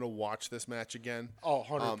forever. I'm going to watch this match again. Oh,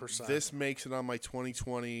 100%. This makes it on my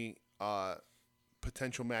 2020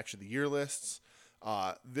 potential match of the year lists.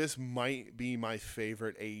 This might be my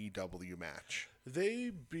favorite AEW match.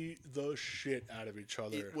 They beat the shit out of each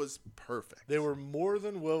other. It was perfect. They were more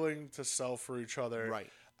than willing to sell for each other. Right.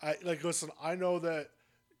 Listen, I know that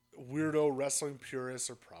weirdo wrestling purists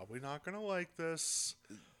are probably not going to like this,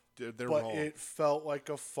 They're but wrong. It felt like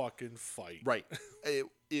a fucking fight. Right.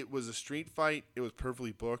 It was a street fight. It was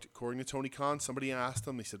perfectly booked. According to Tony Khan, somebody asked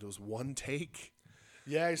him. He said it was one take.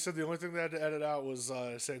 Yeah, he said the only thing they had to edit out was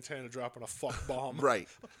Santana dropping a fuck bomb. Right.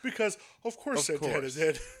 Because, of course, Santana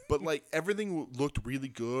did. But, like, everything looked really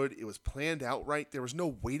good. It was planned out right. There was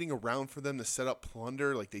no waiting around for them to set up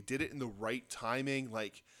plunder. Like, they did it in the right timing.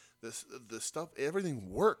 Like, the stuff, everything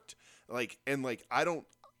worked. Like, and, like, I don't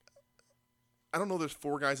know there's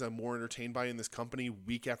 4 guys I'm more entertained by in this company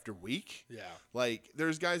week after week. Yeah. Like,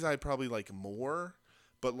 there's guys I probably like more.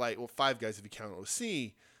 But, like, 5 guys if you count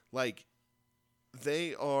OC. Like,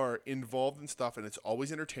 they are involved in stuff, and it's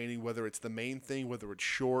always entertaining, whether it's the main thing, whether it's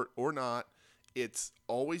short or not. It's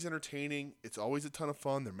always entertaining. It's always a ton of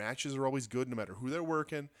fun. Their matches are always good, no matter who they're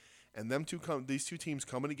working. And these two teams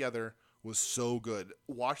coming together was so good.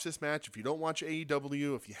 Watch this match. If you don't watch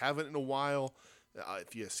AEW, if you haven't in a while,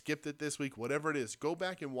 if you skipped it this week, whatever it is, go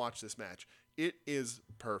back and watch this match. It is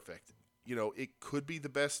perfect. You know, it could be the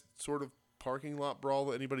best sort of parking lot brawl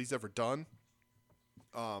that anybody's ever done.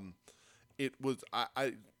 It was,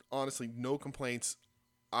 I honestly, no complaints.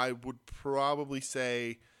 I would probably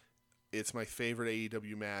say it's my favorite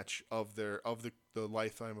AEW match of the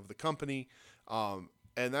lifetime of the company.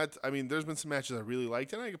 And that's, I mean, there's been some matches I really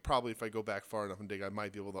liked, and I could probably, if I go back far enough and dig, I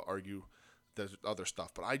might be able to argue there's other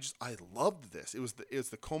stuff. But I loved this. It was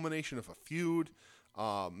the culmination of a feud.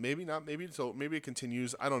 Maybe not. Maybe it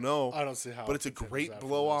continues. I don't know. I don't see how. But it's a great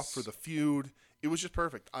blow off for the feud. It was just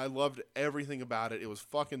perfect. I loved everything about it. It was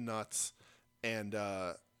fucking nuts. And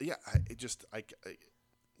there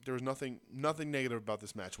was nothing negative about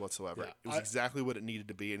this match whatsoever. Yeah, it was exactly what it needed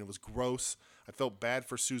to be, and it was gross. I felt bad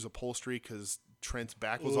for Sue's upholstery because Trent's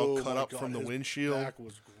back was all cut up from the windshield. Back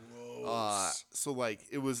was gross. So like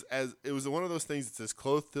it was one of those things that's as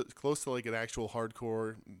close to like an actual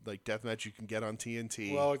hardcore like death match you can get on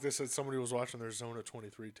TNT. Well, like they said, somebody was watching their Zona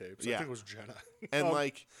 23 tapes. Yeah. I think it was Jenna. And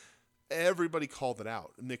like. Everybody called it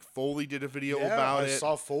out. Nick Foley did a video about it. I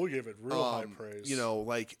saw Foley give it real high praise. You know,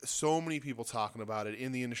 like so many people talking about it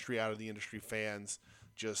in the industry, out of the industry, fans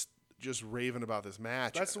just raving about this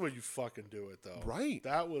match. That's the way you fucking do it, though. Right.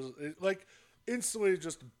 That was like instantly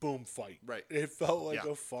just boom fight. Right. It felt like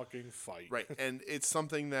a fucking fight. Right. And it's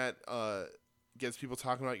something that gets people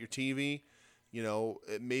talking about your TV. You know,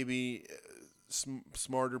 maybe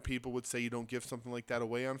smarter people would say you don't give something like that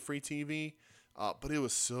away on free TV. But it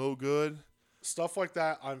was so good. Stuff like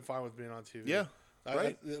that, I'm fine with being on TV. Yeah,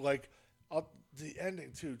 right. The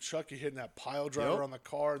ending, too. Chucky hitting that pile driver on the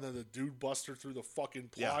car, and then the dude buster through the fucking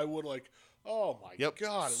plywood. Like, oh, my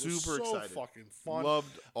God. It was so excited. Fucking fun.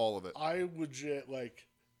 Loved all of it. I legit, like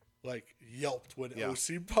yelped when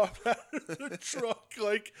OC popped out of the truck.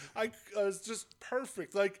 Like, I was just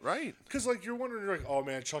perfect. Like, right. Because, like, you're wondering, like, oh,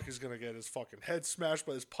 man, Chucky's going to get his fucking head smashed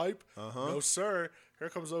by his pipe. No, sir. Here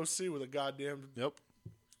comes OC with a goddamn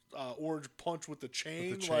orange punch with the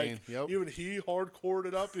chain. Like, even he hardcored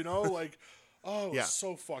it up, you know? Like, oh, it was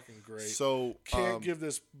so fucking great. So, can't give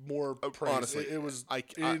this more praise. Honestly, it was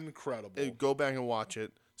incredible. Go back and watch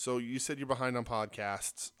it. So you said you're behind on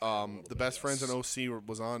podcasts. The Best Friends and OC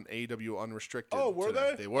was on AEW Unrestricted. Oh, were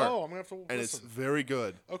today. they? They were. Oh, I'm going to have to listen. And it's very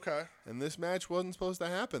good. Okay. And this match wasn't supposed to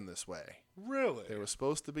happen this way. Really? They were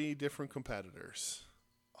supposed to be different competitors.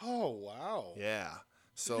 Oh, wow. Yeah.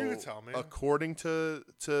 So you can tell me. According to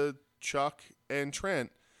Chuck and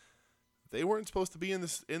Trent, they weren't supposed to be in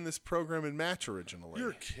this program and match originally.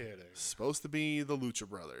 You're kidding. Supposed to be the Lucha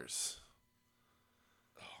Brothers.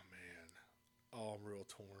 Oh, I'm real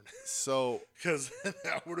torn. So, because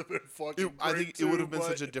that would have been fucking great I think it would have been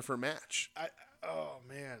such a different match. Oh,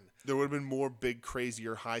 man. There would have been more big,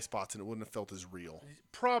 crazier high spots, and it wouldn't have felt as real.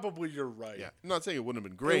 Probably you're right. Yeah. I'm not saying it wouldn't have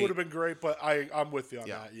been great. It would have been great, but I'm with you on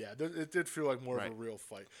that. Yeah. It did feel like more of a real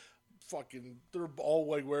fight. Fucking, they're all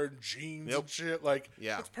like wearing jeans and shit. Like,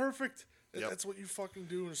 it's perfect. That's what you fucking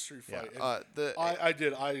do in a street fight. I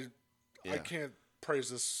can't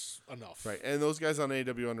praise this enough. Right. And those guys on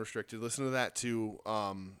AEW Unrestricted, listen to that too.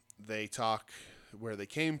 They talk where they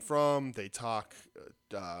came from. They talk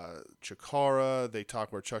Chikara. They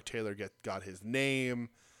talk where Chuck Taylor got his name.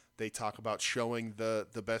 They talk about showing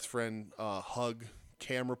the Best Friend hug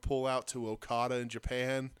camera pull out to Okada in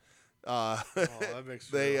Japan. That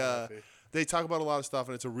makes me happy. They talk about a lot of stuff,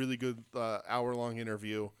 and it's a really good hour-long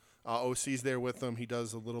interview. OC's there with them. He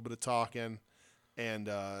does a little bit of talking, and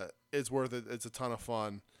it's worth it. It's a ton of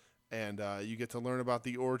fun, and you get to learn about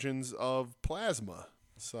the origins of plasma.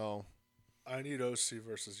 So, I need OC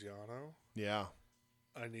versus Yano. Yeah.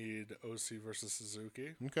 I need OC versus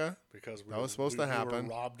Suzuki. Okay. Because that was supposed to happen. We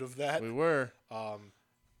were robbed of that. We were.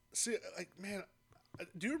 See, like, man,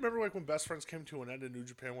 Do you remember like when Best Friends came to an end in New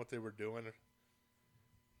Japan, what they were doing?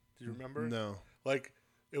 Do you remember? No. Like,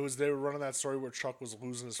 they were running that story where Chuck was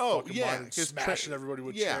losing his fucking mind and smashing everybody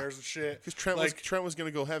with chairs and shit. Because Trent was going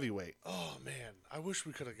to go heavyweight. Oh, man. I wish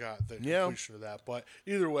we could have got the completion of that. But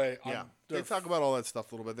either way. They talk about all that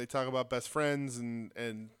stuff a little bit. They talk about best friends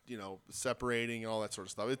and separating and all that sort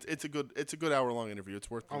of stuff. It's a good hour-long interview. It's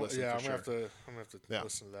worth the listen for sure. I'm going to have to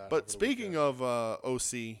listen to that. But speaking of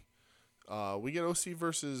OC... we get OC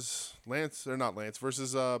versus Lance, or not Lance,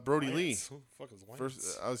 versus Brody Lee. Who the fuck is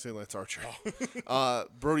Lance? I would say Lance Archer. Oh.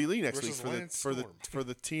 Brody Lee next week for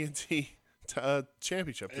the TNT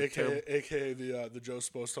championship. AKA the Joe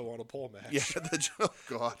Sposto on a pole match. Yeah, the Joe.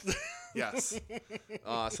 God, yes.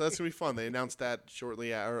 So that's gonna be fun. They announced that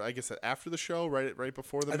shortly, or I guess after the show, right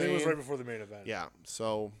before the main. I think it was right before the main event. Yeah.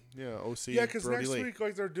 So OC. Yeah, because next week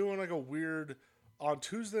they're doing like a weird. On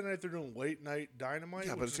Tuesday night, they're doing late night Dynamite.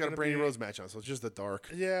 Yeah, but it's got a Brandy Rose match on, so it's just the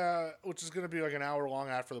dark. Yeah, which is going to be like an hour long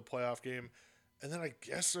after the playoff game. And then I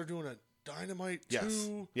guess they're doing a Dynamite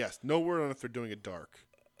too. Yes. No word on if they're doing it dark.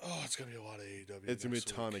 Oh, it's going to be a lot of AEW. It's going to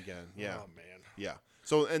be a ton again. Yeah. Oh, man. Yeah.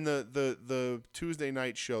 So, and the Tuesday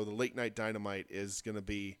night show, the late night Dynamite, is going to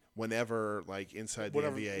be whenever, like, inside the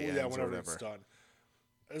NBA ends whenever or whatever. It's done.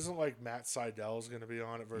 Isn't like Matt Sydal going to be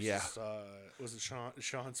on it versus was it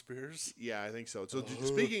Sean Spears? Yeah, I think so. So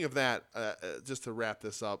speaking of that, just to wrap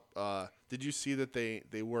this up, did you see that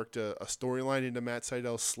they worked a storyline into Matt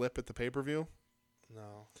Sydal's slip at the pay-per-view?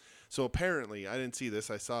 No. So apparently, I didn't see this.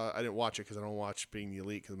 I didn't watch it because I don't watch Being the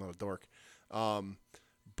Elite because I'm not a dork.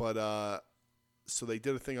 So they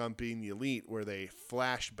did a thing on Being the Elite where they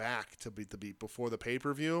flashed back to be before the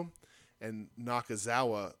pay-per-view. And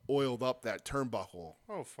Nakazawa oiled up that turnbuckle.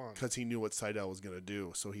 Oh, fun! Because he knew what Sydal was going to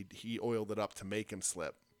do, so he oiled it up to make him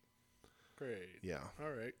slip. Great. Yeah.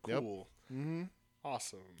 All right. Cool. Yep. Mm-hmm.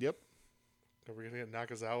 Awesome. Yep. Are we gonna get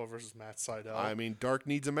Nakazawa versus Matt Sydal? I mean, Dark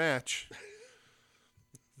needs a match.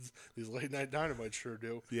 These late night Dynamite sure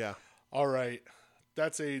do. Yeah. All right.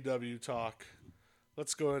 That's AEW talk.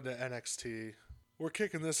 Let's go into NXT. We're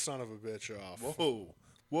kicking this son of a bitch off. Whoa.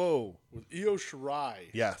 With Io Shirai.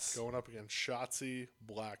 Yes. Going up against Shotzi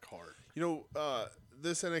Blackheart.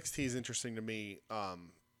 This NXT is interesting to me.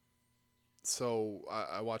 So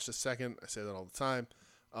I watched a second. I say that all the time.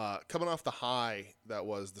 Coming off the high that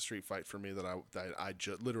was the street fight for me that I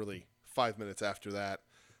literally 5 minutes after that,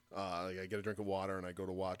 I get a drink of water and I go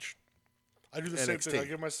to watch. I do the same thing. I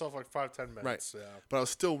give myself like 5-10 minutes. Right. Yeah. But I was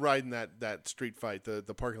still riding that street fight,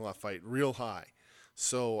 the parking lot fight, real high.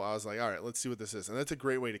 So I was like, all right, let's see what this is. And that's a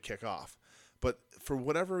great way to kick off. But for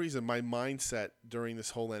whatever reason, my mindset during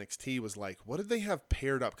this whole NXT was like, what did they have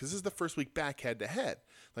paired up? Because this is the first week back head-to-head,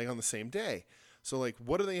 like on the same day. So, like,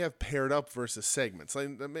 what do they have paired up versus segments?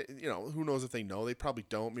 Like, who knows if they know? They probably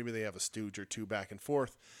don't. Maybe they have a stooge or two back and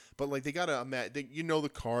forth. But, like, they got to imagine. The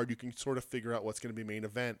card. You can sort of figure out what's going to be main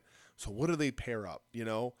event. So, what do they pair up?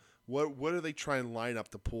 What do they try and line up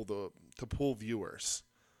to pull viewers?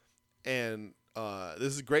 And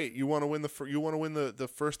this is great. You want to win the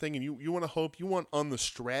first thing, and you want on the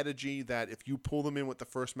strategy that if you pull them in with the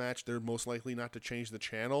first match, they're most likely not to change the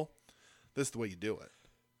channel. This is the way you do it.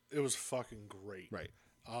 It was fucking great. Right.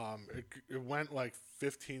 It went like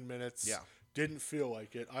 15 minutes. Yeah. Didn't feel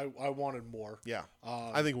like it. I wanted more. Yeah.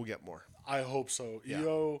 I think we'll get more. I hope so. Yeah.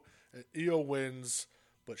 Io wins,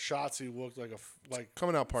 but Shotzi looked like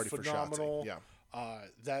coming out party phenomenal. For Shotzi. Yeah.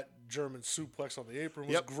 That German suplex on the apron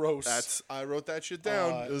was gross. I wrote that shit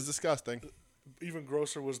down. It was disgusting. Even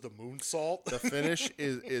grosser was the moonsault. The finish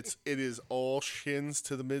it is all shins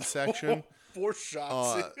to the midsection. For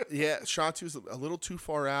Shotzi. Shotzi was a little too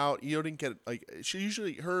far out. Io didn't get she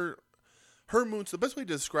usually her moonsault. The best way to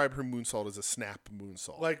describe her moonsault is a snap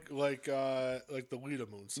moonsault, like the Lita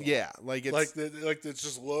moonsault. Yeah, it's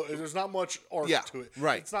just low. There's not much arc to it.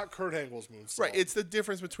 Right, it's not Kurt Angle's moonsault. Right, it's the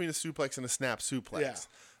difference between a suplex and a snap suplex.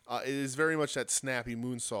 Yeah. It is very much that snappy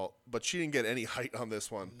moonsault, but she didn't get any height on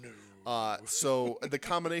this one. No. So the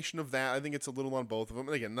combination of that, I think it's a little on both of them.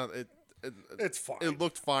 And again, it's fine. It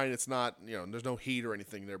looked fine. It's not, there's no heat or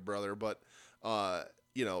anything there, brother. But,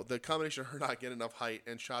 the combination of her not getting enough height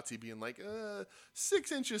and Shotzi being like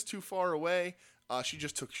 6 inches too far away, she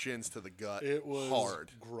just took shins to the gut. It was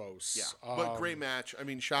hard. Gross. Yeah, but great match. I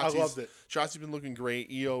mean, I loved it. Shotzi's been looking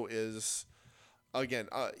great. Io is, again,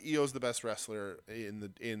 Io's the best wrestler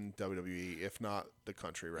in WWE, if not the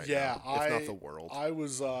country right now. If not the world. I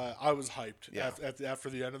was hyped after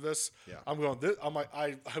the end of this. Yeah.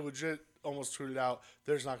 I legit almost tweeted out,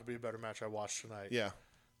 there's not going to be a better match I watched tonight. Yeah.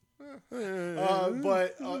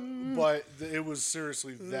 But it was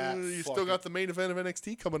seriously that. You still got the main event of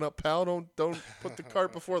NXT coming up, pal. Don't put the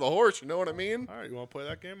cart before the horse. You know what I mean? All right, you want to play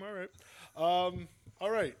that game? All right. All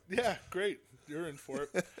right. Yeah, great. You're in for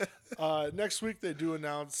it. Next week, they do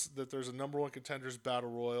announce that there's a number one contenders battle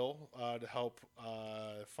royal to help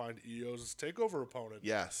find EO's takeover opponent.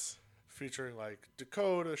 Yes. Featuring like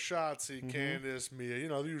Dakota, Shotzi, Candice, Mia. You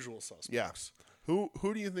know, the usual suspects. Yeah. Who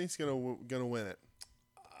do you think's gonna win it?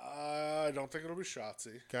 I don't think it'll be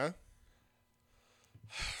Shotzi. Okay.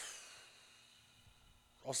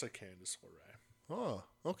 I'll say Candice LeRae. Oh,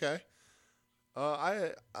 okay.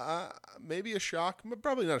 I maybe a shock, but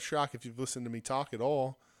probably not a shock if you've listened to me talk at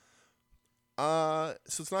all. So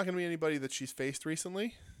it's not going to be anybody that she's faced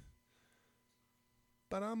recently,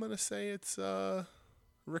 but I'm going to say it's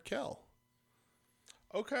Raquel.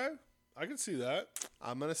 Okay, I can see that.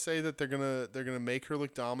 I'm going to say that they're gonna make her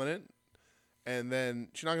look dominant, and then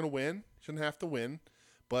she's not going to win. She doesn't have to win,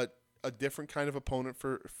 but a different kind of opponent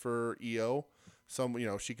for EO.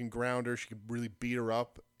 She can ground her. She can really beat her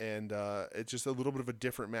up. And it's just a little bit of a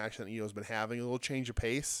different match than EO's been having. A little change of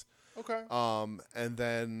pace. Okay. And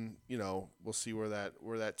then, we'll see where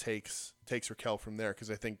that takes Raquel from there.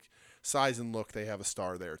 Because I think size and look, they have a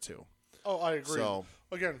star there, too. Oh, I agree. So,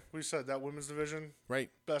 again, we said that women's division.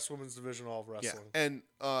 Right. Best women's division all of wrestling. Yeah. And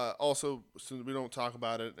also, since we don't talk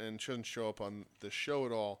about it and shouldn't show up on the show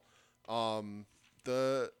at all,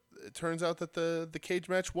 it turns out that the cage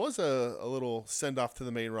match was a little send-off to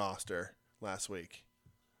the main roster last week.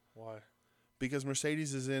 Why? Because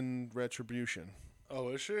Mercedes is in Retribution. Oh,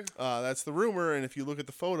 is she? That's the rumor, and if you look at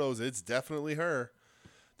the photos, it's definitely her.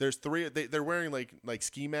 There's three. They're wearing like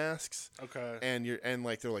ski masks. Okay. And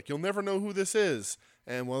they're like, you'll never know who this is.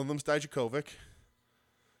 And one of them's Dijakovic.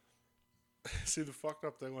 See, the fucked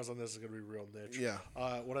up thing was on this is gonna be real niche. Yeah.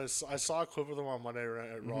 When I saw a clip of them on Monday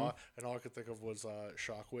at Raw, and all I could think of was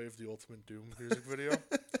Shockwave, the Ultimate Doom music video.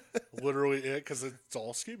 Literally it, because it's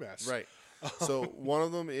all ski masks. Right. So one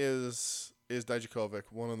of them is Dijakovic.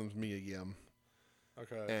 One of them's Mia Yim.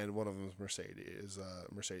 Okay. And one of them's Mercedes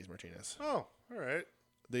Martinez. Oh, all right.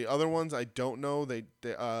 The other ones I don't know. They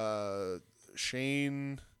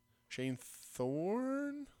Shane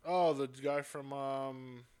Thorne. Oh, the guy from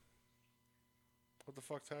what the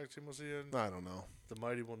fuck tag team was he in? I don't know. The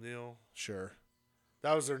Mighty Will Kneel. Sure.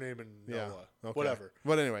 That was their name in NOLA. Yeah. Okay. Whatever.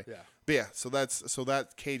 But anyway. Yeah. But yeah, so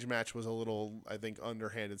that cage match was a little, I think,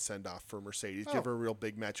 underhanded send off for Mercedes. Give her a real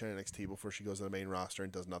big match on NXT before she goes to the main roster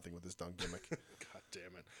and does nothing with this dumb gimmick. God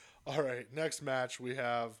damn it. All right, next match we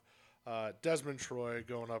have Desmond Troy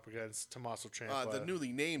going up against Tommaso Ciampa. The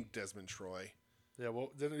newly named Desmond Troy. Yeah,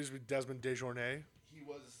 well, didn't it used to be Desmond Dejournay? He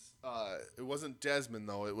was. It wasn't Desmond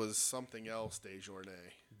though. It was something else.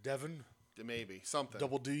 Dejournay. Devin. Maybe something.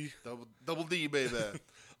 Double D. Double D, baby.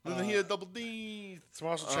 Then he had Double D.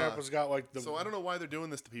 Tommaso Ciampa's got like the. So I don't know why they're doing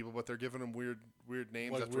this to people, but they're giving them weird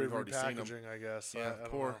names like after weird we've already seen them. I guess. Yeah,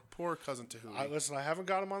 poor cousin Tahuti. Listen, I haven't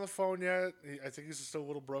got him on the phone yet. I think he's still a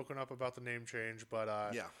little broken up about the name change, but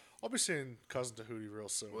yeah, I'll be seeing cousin Tahuti real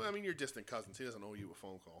soon. Well, I mean, you're distant cousins. He doesn't owe you a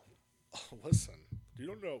phone call. Oh, listen, you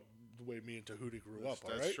don't know the way me and Tahuti grew up.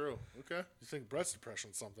 All right, that's true. Okay. You think Brett's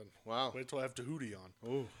depression's something? Wow. Wait till I have Tahuti on.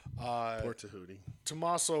 Oh, poor Tahuti.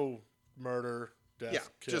 Tommaso murder, death,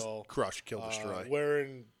 kill, just kill, destroy.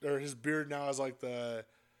 His beard now is like the.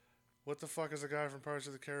 What the fuck is the guy from Pirates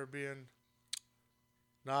of the Caribbean?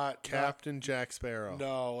 Not Captain Jack Sparrow.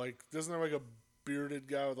 No, like doesn't there like a bearded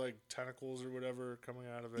guy with like tentacles or whatever coming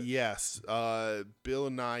out of it? Yes, Bill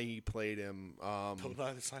Nighy played him. Bill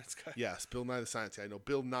Nye the Science Guy. Yes, Bill Nye the Science Guy. No,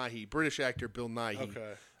 Bill Nighy, British actor Bill Nighy.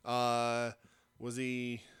 Okay. Was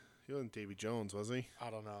he? He wasn't Davy Jones, was he? I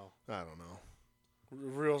don't know.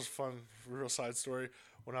 Real side story.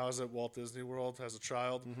 When I was at Walt Disney World as a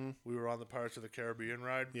child, we were on the Pirates of the Caribbean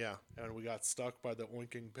ride. Yeah. And we got stuck by the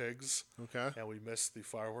oinking pigs. Okay. And we missed the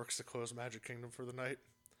fireworks to close Magic Kingdom for the night.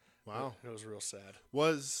 Wow. It was real sad.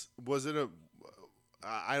 Was it a...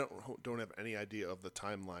 I don't have any idea of the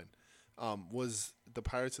timeline. Was the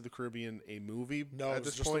Pirates of the Caribbean a movie at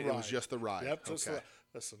this point? It was just the ride. Yep.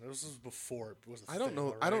 Listen, this was before it was a I don't know.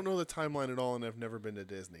 Right? I don't know the timeline at all, and I've never been to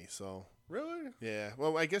Disney, so... Really? Yeah.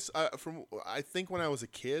 Well, I guess I think when I was a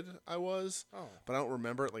kid, I was. Oh. But I don't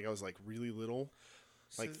remember it. Like I was like really little,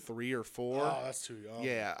 like 3 or 4. Oh, that's too young.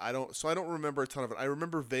 Yeah, I don't remember a ton of it. I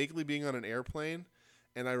remember vaguely being on an airplane,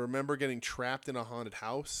 and I remember getting trapped in a haunted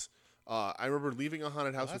house. I remember leaving a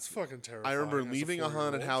haunted house. That's fucking terrifying. I remember leaving a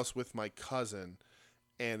haunted house with my cousin,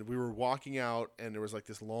 and we were walking out, and there was like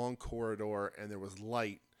this long corridor, and there was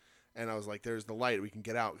light, and I was like, "There's the light. We can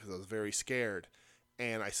get out," because I was very scared.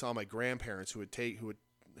 And I saw my grandparents who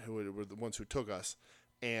were the ones who took us,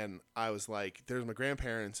 And I was like, there's my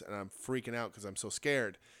grandparents, and I'm freaking out because I'm so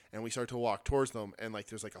scared. And we start to walk towards them, and like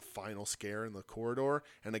there's like a final scare in the corridor,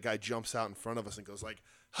 and the guy jumps out in front of us and goes like,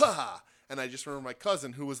 ha! And I just remember my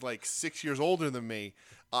cousin, who was like 6 years older than me,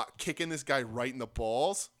 kicking this guy right in the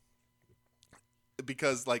balls.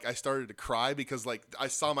 Because like I started to cry because like I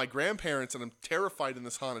saw my grandparents and I'm terrified in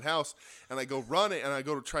this haunted house, and I go run it and I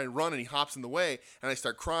go to try and run and he hops in the way and I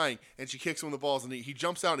start crying and she kicks him in the balls and he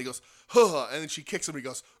jumps out and he goes, huh, and then she kicks him and he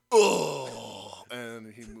goes, oh,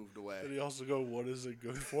 and he moved away. Did he also go, what is it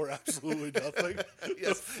good for? Absolutely nothing.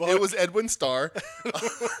 Yes, it was Edwin Starr.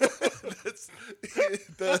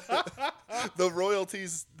 the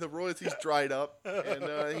royalties dried up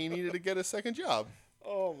and he needed to get a second job.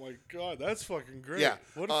 Oh my God, that's fucking great! Yeah,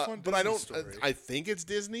 what a fun but Disney story. I think it's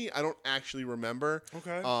Disney. I don't actually remember.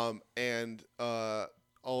 Okay. And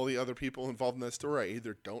all the other people involved in that story I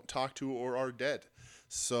either don't talk to or are dead,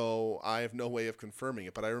 so I have no way of confirming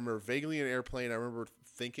it. But I remember vaguely in Airplane. I remember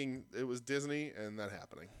thinking it was Disney and that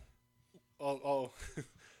happening. I'll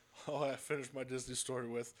finish my Disney story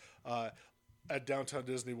with. At Downtown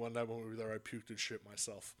Disney one night when we were there, I puked and shit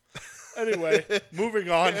myself. Anyway, moving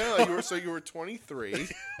on. Yeah, you were 23.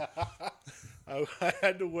 I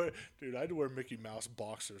had to wear Mickey Mouse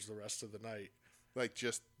boxers the rest of the night. Like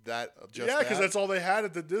just that? Yeah, because that's all they had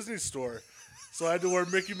at the Disney store. So I had to wear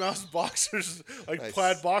Mickey Mouse boxers, like nice.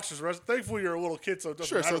 Plaid boxers. Thankfully, you're a little kid, so it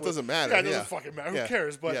doesn't matter. So it doesn't matter. Yeah, it doesn't fucking matter. Who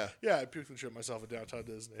cares? But yeah, I puked and shit myself at Downtown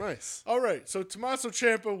Disney. Nice. All right, so Tommaso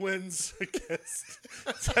Ciampa wins against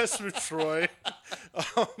Desmond Troy.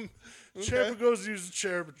 Ciampa goes to use the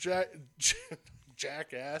chair, but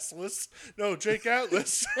Jake Atlas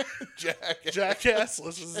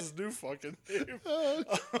is his new fucking name.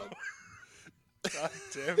 God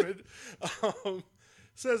damn it.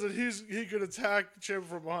 Says that he could attack Ciampa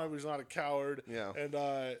from behind, but he's not a coward. Yeah. And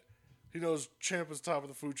he knows Ciampa's top of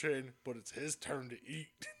the food chain, but it's his turn to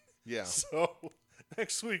eat. Yeah. So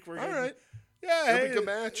next week we're all right. Yeah, it'll be a good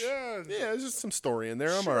match. Yeah, there's just some story in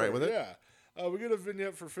there. I'm all right with it. Yeah. We get a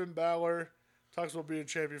vignette for Finn Balor. Talks about being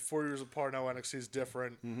champion 4 years apart. Now NXT's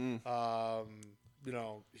different. Mm-hmm.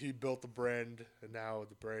 He built the brand, and now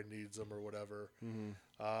the brand needs him or whatever.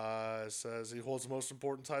 Mm-hmm. Says he holds the most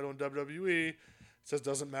important title in WWE. Says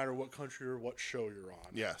doesn't matter what country or what show you're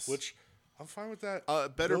on. Yes. Which I'm fine with that.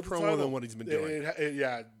 Better promo than what he's been doing. It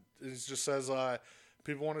just says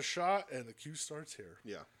people want a shot, and the queue starts here.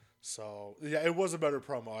 Yeah. So, yeah, it was a better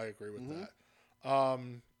promo. I agree with that.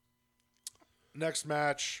 Next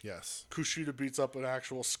match. Yes. Kushida beats up an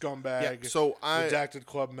actual scumbag. Yeah, so redacted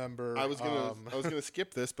club member. I was gonna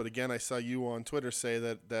skip this, but again, I saw you on Twitter say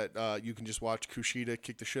that you can just watch Kushida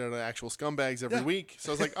kick the shit out of actual scumbags every week.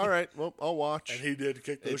 So I was like, all right, well, I'll watch. And he did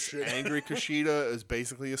kick those shit. Angry Kushida is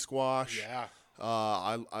basically a squash. Yeah.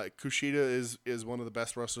 Kushida is one of the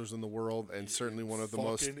best wrestlers in the world, and certainly one of the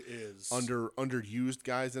most underused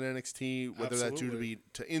guys in NXT. Whether that's due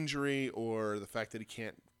to injury or the fact that he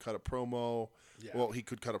can't cut a promo. Yeah. Well, he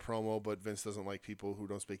could cut a promo, but Vince doesn't like people who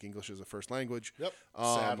don't speak English as a first language. Yep.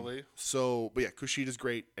 Sadly. But yeah, Kushida's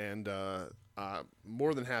great, and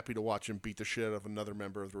more than happy to watch him beat the shit out of another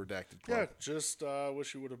member of the Redacted Club. Yeah, just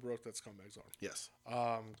wish he would have broke that scumbag's arm. Yes.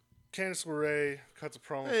 Candice LeRae cuts a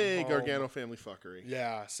promo. Hey, Gargano family fuckery.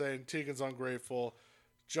 Yeah, saying Tegan's ungrateful.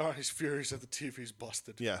 Johnny's furious that the TV's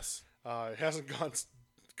busted. Yes. He hasn't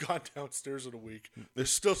gone downstairs in a week.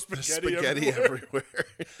 There's still spaghetti everywhere.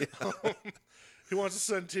 Yeah. He wants to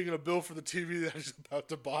send Tegan a bill for the TV that he's about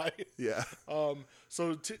to buy. Yeah.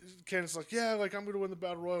 So Candice's like, yeah, like I'm going to win the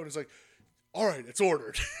Battle Royal. And he's like, all right, it's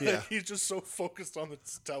ordered. Yeah. He's just so focused on the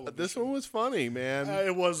television. This one was funny, man.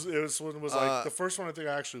 It was like the first one I think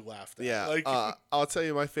I actually laughed at. Yeah. Like, I'll tell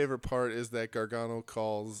you my favorite part is that Gargano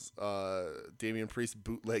calls Damian Priest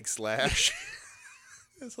bootleg Slash.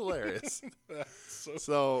 It's hilarious.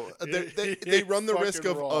 So they run the risk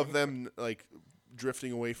of them like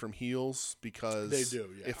drifting away from heels because they do.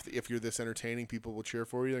 Yeah. If you're this entertaining, people will cheer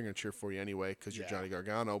for you. They're going to cheer for you anyway because you're Johnny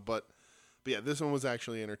Gargano. But yeah, this one was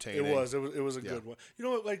actually entertaining. It was a good one. You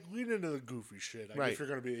know what? Like lean into the goofy shit. Like, right. If you're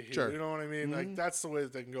going to be a heel, you know what I mean? Mm-hmm. Like that's the way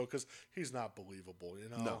that they can go because he's not believable. You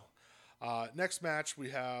know. No. Next match, we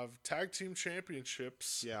have tag team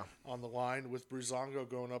championships on the line with Breezango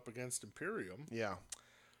going up against Imperium. Yeah.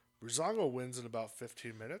 Breezango wins in about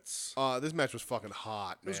 15 minutes. This match was fucking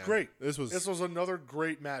hot, man. It was great. This was another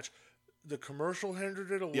great match. The commercial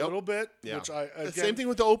hindered it a little bit. Yeah. Which again, same thing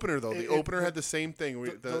with the opener, though. The opener had the same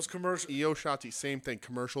thing. Those commercials. Io Shotzi, same thing.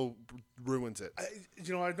 Commercial ruins it.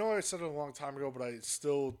 I know I said it a long time ago, but I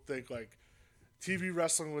still think, like, TV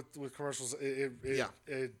wrestling with commercials,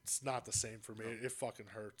 it's not the same for me. No. It fucking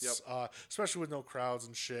hurts. Yep. Especially with no crowds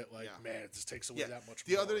and shit. Like, man, it just takes away that much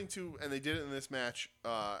more. The other thing, too, and they did it in this match,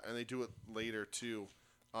 and they do it later, too.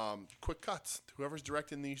 Quick cuts. Whoever's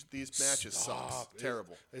directing these matches sucks.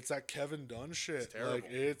 Terrible. It's that Kevin Dunn shit. It's terrible. Like,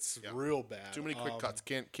 it's real bad. Too many quick cuts.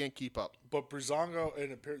 Can't keep up. But Breezango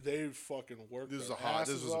and they fucking worked. This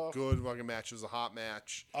was a good fucking match. It was a hot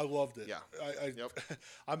match. I loved it. Yeah.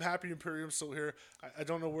 I'm happy Imperium's still here. I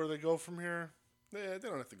don't know where they go from here. Yeah, they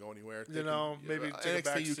don't have to go anywhere. Maybe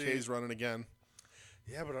NXT UK is running again.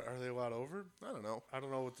 Yeah, but are they allowed over? I don't know. I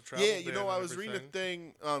don't know what the travel. Yeah, I was reading a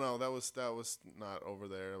thing. Oh no, that was not over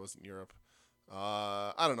there. That was in Europe.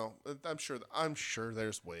 I don't know. I'm sure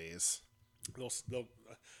there's ways. They'll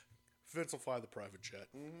Vince will fly the private jet.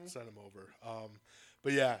 Send him over.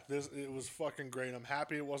 But yeah, it was fucking great. I'm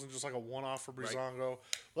happy it wasn't just like a one-off for Breezango. Right.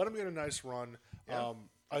 Let him get a nice run. Yeah,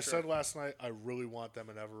 I said last night I really want them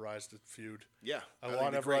and Everrise to feud. Yeah, I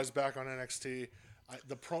want Everrise back on NXT.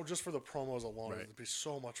 Just for the promos alone, it'd be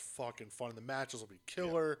so much fucking fun. The matches will be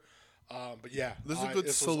killer. But yeah, this is a good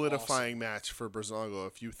solidifying match for Breezango.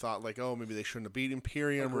 If you thought like, oh, maybe they shouldn't have beat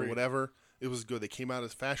Imperium or whatever, it was good. They came out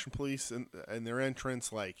as Fashion Police and their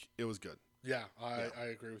entrance, like it was good. Yeah, I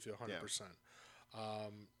agree with you 100%.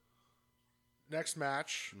 Next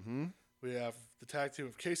match, we have the tag team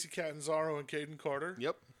of Casey Catanzaro and Caden Carter.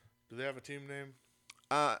 Yep. Do they have a team name?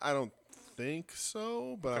 I don't think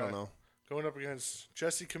so, but I don't know. Going up against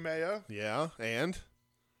Jessi Kamea. Yeah, and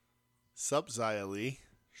Sup Xia Li.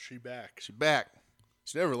 She back.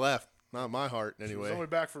 She never left. Not in my heart, anyway. She was only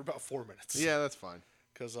back for about 4 minutes. Yeah, that's fine.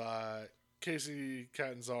 Because Casey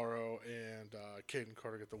Catanzaro and Caden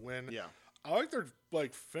Carter get the win. Yeah. I like their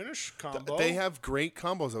finish combo. They have great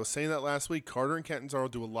combos. I was saying that last week. Carter and Catanzaro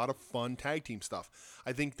do a lot of fun tag team stuff.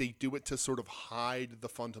 I think they do it to sort of hide the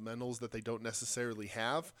fundamentals that they don't necessarily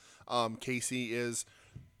have. Casey is...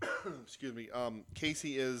 excuse me.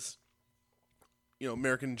 Casey is,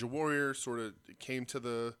 American Ninja Warrior. Sort of came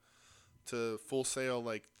to Full Sail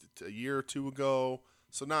like a year or two ago.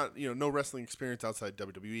 So not no wrestling experience outside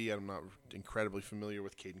WWE. I'm not incredibly familiar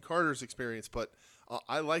with Caden Carter's experience, but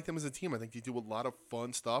I like them as a team. I think they do a lot of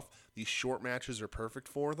fun stuff. These short matches are perfect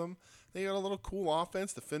for them. They got a little cool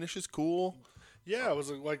offense. The finish is cool. Yeah, it was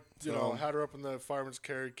like had her up in the fireman's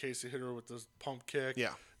carry. Casey hit her with the pump kick.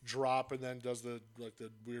 Yeah. Drop and then does the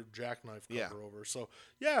weird jackknife cover over. So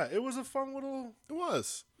yeah, it was a fun little. It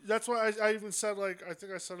was. That's why I even said I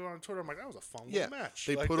think I said it on Twitter. I'm like, that was a fun little match.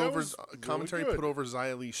 They put over commentary really put over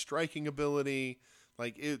Xia Li's striking ability.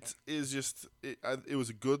 Like it was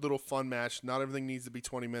a good little fun match. Not everything needs to be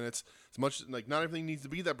 20 minutes. As much not everything needs to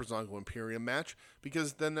be that Breezango Imperium match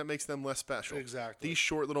because then that makes them less special. Exactly. These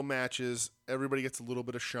short little matches, everybody gets a little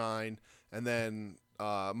bit of shine, and then.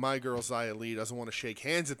 My girl Xia Li doesn't want to shake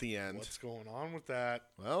hands at the end. What's going on with that?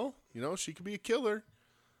 Well, she could be a killer.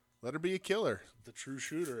 Let her be a killer. The true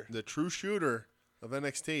shooter. The true shooter of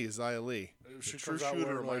NXT is Xia Li. She comes out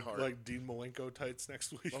wearing like Dean Malenko tights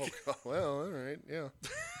next week. Oh, God. Well, all right, yeah.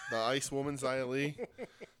 The Ice Woman Xia Li,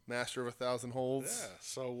 master of 1,000 holds. Yeah.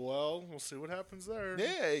 So we'll see what happens there.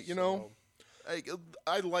 Yeah,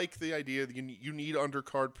 I like the idea that you need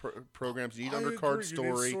undercard programs. You need undercard story.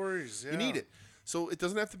 You need stories. Yeah. You need it. So it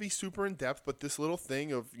doesn't have to be super in depth, but this little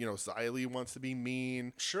thing of Xia Li wants to be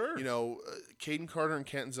mean. Sure. Caden Carter and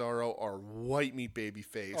Catanzaro are white meat baby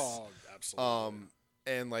face. Oh, absolutely.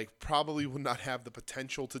 And probably would not have the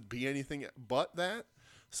potential to be anything but that.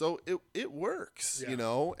 So it works, and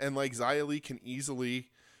Xia Li can easily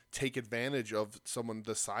take advantage of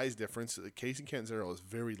the size difference. Casey Catanzaro is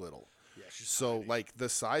very little. Yeah, so the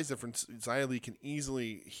size difference, Xia Li can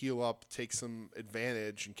easily heal up, take some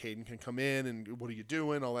advantage, and Caden can come in and what are you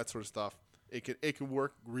doing, all that sort of stuff. It can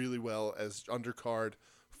work really well as undercard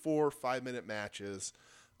 4 5-minute matches,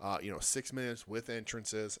 6 minutes with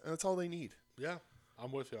entrances, and that's all they need. Yeah,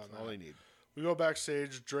 I'm with you on that. All they need. We go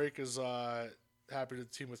backstage. Drake is happy to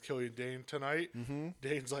team with Killian Dane tonight. Mm-hmm.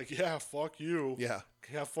 Dane's like, yeah, fuck you. Yeah,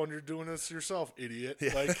 have fun. You're doing this yourself, idiot.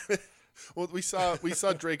 Yeah. Well, we saw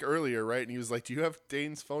Drake earlier, right? And he was like, "Do you have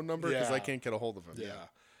Dane's phone number? Because I can't get a hold of him."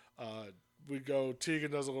 Yeah. We go.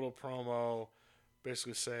 Tegan does a little promo,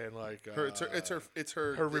 basically saying it's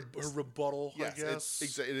her rebuttal. Yes, I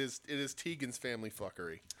guess it is Tegan's family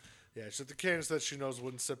fuckery. Yeah, she's the Candace that she knows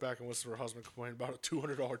wouldn't sit back and listen to her husband complain about a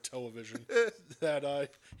 $200 television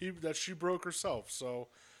that she broke herself. So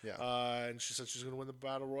yeah, and she said she's going to win the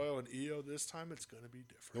battle royal, and EO this time it's going to be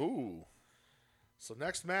different. Ooh. So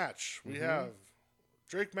next match, we have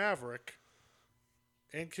Drake Maverick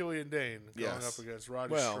and Killian Dane going up against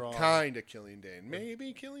Roddy Strong. Well, kind of Killian Dane.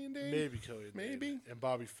 Maybe Killian Dane. Maybe Killian Dane. And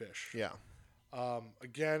Bobby Fish. Yeah.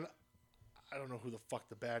 Again, I don't know who the fuck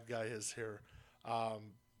the bad guy is here.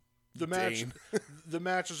 The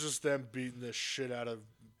match is just them beating the shit out of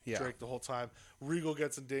Drake the whole time. Regal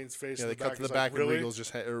gets in Dane's face. Yeah, they cut to the back, and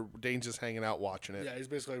Regal's Dane's just hanging out watching it. Yeah, he's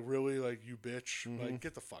basically like, really, like, you bitch, like,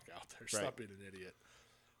 get the fuck out there, stop being an idiot.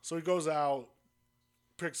 So he goes out,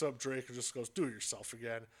 picks up Drake, and just goes, do it yourself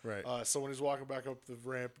again. Right. So when he's walking back up the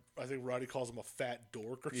ramp, I think Roddy calls him a fat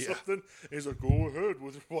dork or something. And he's like, go ahead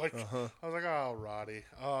with your like. I was like, oh, Roddy.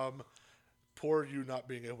 Poor you not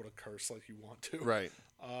being able to curse like you want to. Right.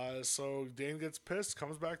 So Dane gets pissed,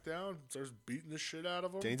 comes back down, starts beating the shit out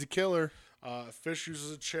of him. Dane's a killer. Fish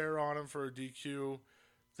uses a chair on him for a DQ.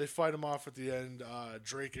 They fight him off at the end.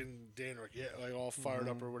 Drake and Dane are all fired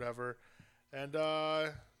up or whatever. And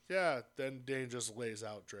then Dane just lays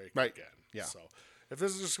out Drake again. Yeah. So if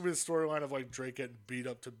this is just gonna be the storyline of like Drake getting beat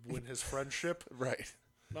up to win his friendship, right?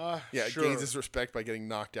 Sure. Gains his respect by getting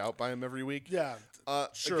knocked out by him every week. Yeah,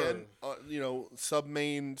 sure. Again,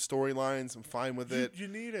 sub-main storylines, I'm fine with it. You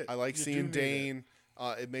need it. I like seeing Dane.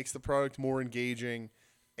 It makes the product more engaging,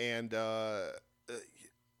 and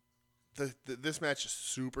this match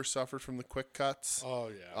super suffered from the quick cuts. Oh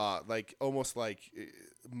yeah, almost like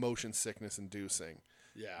motion sickness inducing.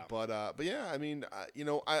 Yeah, but yeah, I mean,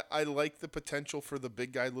 I like the potential for the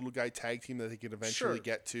big guy, little guy tag team that they could eventually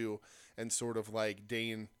get to, and sort of like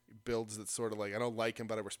Dane builds that sort of like, I don't like him,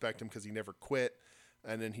 but I respect him because he never quit,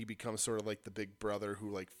 and then he becomes sort of like the big brother who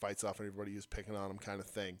like fights off everybody who's picking on him kind of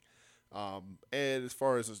thing. And as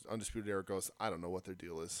far as Undisputed Era goes, I don't know what their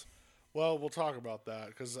deal is. Well, we'll talk about that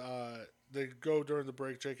because they go during the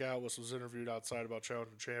break. Jake Atlas was interviewed outside about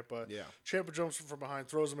challenging Ciampa. Yeah. Ciampa jumps from behind,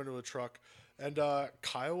 throws him into a truck, and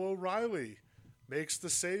Kyle O'Reilly makes the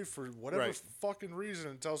save for whatever fucking reason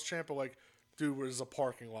and tells Ciampa, like, dude, there's a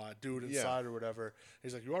parking lot, do it inside or whatever.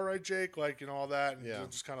 He's like, you all right, Jake? Like, all that.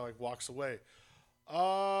 And just kind of like walks away.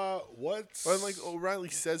 What? Well, like O'Reilly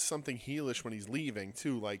says something heelish when he's leaving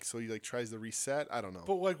too, like so he like tries to reset. I don't know.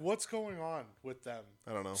 But like, what's going on with them?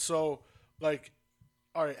 I don't know. So like,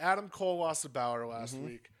 all right, Adam Cole lost to Balor last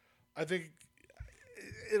week. I think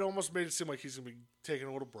it almost made it seem like he's gonna be taking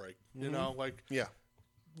a little break. You know, like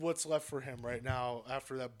what's left for him right now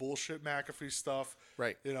after that bullshit McAfee stuff?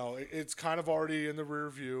 Right. It's kind of already in the rear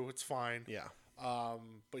view. It's fine. Yeah.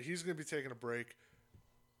 But he's gonna be taking a break.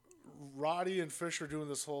 Roddy and Fish are doing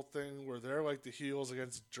this whole thing where they're like the heels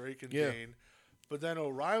against Drake and Dane. But then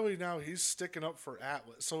O'Reilly now he's sticking up for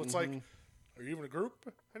Atlas. So it's like, are you even a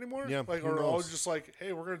group anymore? Yeah. Like, or all just like,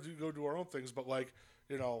 hey, we're gonna go do our own things, but like,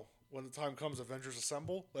 when the time comes, Avengers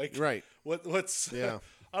assemble. Like, right? What's I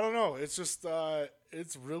don't know. It's just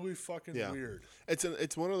it's really fucking weird.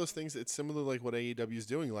 It's one of those things. It's similar to like what AEW is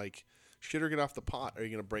doing. Like, shit or get off the pot. Are you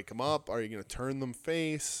gonna break them up? Are you gonna turn them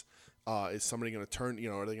face? Is somebody going to turn,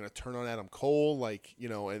 are they going to turn on Adam Cole, like,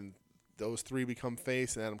 and those three become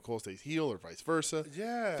face and Adam Cole stays heel or vice versa?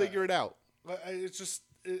 Yeah. Figure it out. It's just,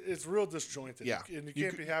 it's real disjointed. Yeah. And you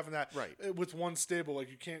can't be having that with one stable.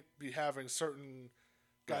 Like, you can't be having certain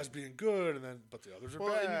guys being good but the others are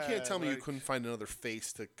bad. And you can't tell me you couldn't find another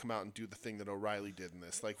face to come out and do the thing that O'Reilly did in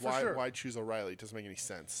this. Like, why choose O'Reilly? It doesn't make any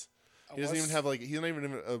sense. He doesn't even have, he's not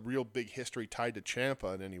even a real big history tied to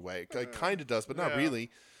Ciampa in any way. Like, kind of does, but not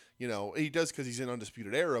really. He does because he's in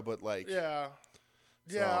Undisputed Era, but like... Yeah,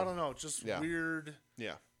 I don't know. Just weird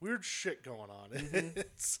shit going on.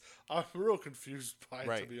 I'm real confused by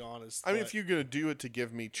it, to be honest. I mean, if you're going to do it to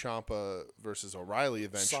give me Ciampa versus O'Reilly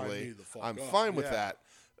eventually, I'm fine with that.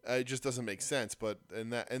 It just doesn't make sense, but in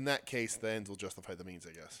that case, the ends will justify the means,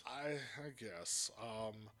 I guess. I guess.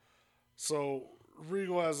 So,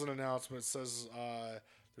 Regal has an announcement. It says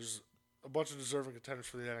there's a bunch of deserving contenders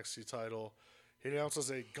for the NXT title. He announces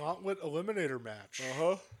a gauntlet eliminator match.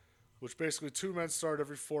 Which basically 2 men start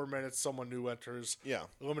every 4 minutes. Someone new enters. Yeah.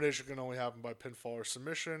 Elimination can only happen by pinfall or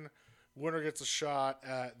submission. Winner gets a shot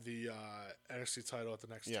at the NXT title at the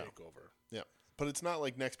next takeover. Yeah. But it's not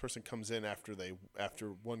like next person comes in after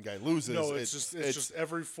one guy loses. No, it's just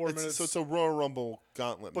every 4 minutes. So it's a Royal Rumble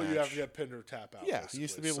gauntlet match. But you have to get pinned or tap out. Yeah, you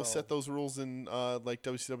used to be able to set those rules in like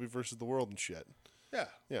WCW versus the World and shit. Yeah.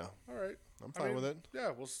 Yeah. All right. I'm fine with it. Yeah,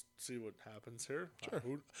 we'll see what happens here. Sure.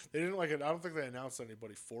 They didn't I don't think they announced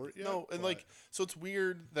anybody for it yet. No, and so it's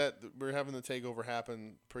weird that we're having the takeover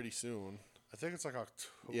happen pretty soon. I think it's like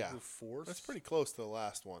October 4th. That's pretty close to the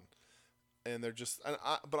last one. And they're just,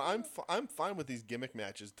 but I'm fine with these gimmick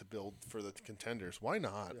matches to build for the contenders. Why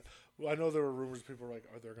not? Yeah. Well, I know there were rumors. People were like,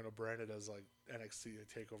 "Are they going to brand it as like NXT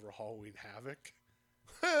Takeover Halloween Havoc?"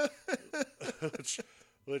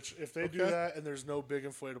 Which, if they do that and there's no big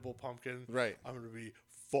inflatable pumpkin, right, I'm going to be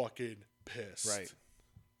fucking pissed. Right.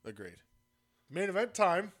 Agreed. Main event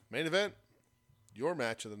time. Main event. Your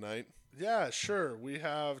match of the night. Yeah, sure. We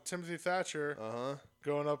have Timothy Thatcher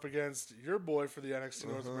going up against your boy for the NXT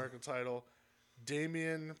North American title,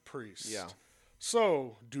 Damian Priest. Yeah.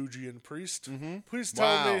 So, Doogie and Priest, please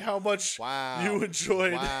tell me how much you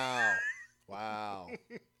enjoyed. Wow.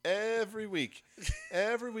 Every week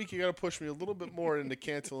you got to push me a little bit more into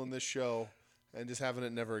canceling this show and just having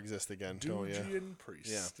it never exist again. Doogie and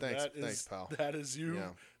Priest. Yeah, thanks, pal. That is you.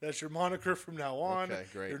 Yeah. That's your moniker from now on. Okay,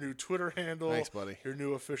 great. Your new Twitter handle. Thanks, buddy. Your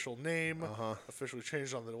new official name. Officially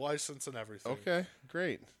changed on the license and everything. Okay,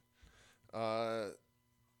 great. Yeah.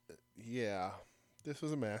 This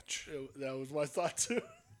was a match. That was my thought, too.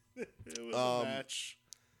 It was a match.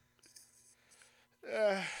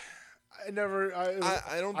 I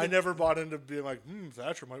never bought into being like,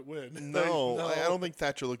 Thatcher might win. No, I don't think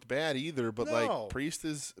Thatcher looked bad either, but like Priest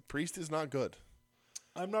is not good.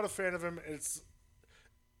 I'm not a fan of him. It's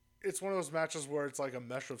one of those matches where it's like a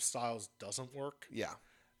mesh of styles doesn't work. Yeah.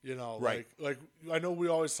 You know, right. like I know we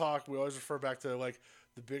always refer back to like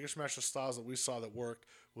the biggest mesh of styles that we saw that worked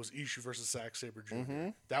was Ishii versus Zack Sabre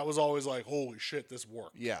Jr. That was always like, holy shit, this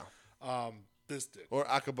worked. Yeah. This did. Or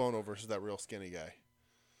Akabono versus that real skinny guy.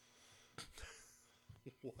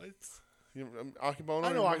 What? Akabono?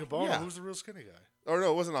 I know Akabono. Yeah. Who's the real skinny guy? Or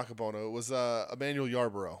no, it wasn't Akabono. It was Emmanuel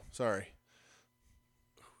Yarborough. Sorry.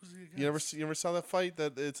 Who's he against? You ever saw that fight?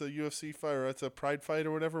 That it's a UFC fight or it's a Pride fight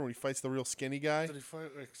or whatever when he fights the real skinny guy? Did he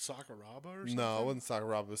fight like Sakuraba or something? No, it wasn't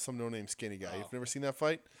Sakuraba. It was some no-name skinny guy. You've never seen that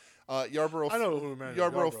fight? Yarborough. I know who Emmanuel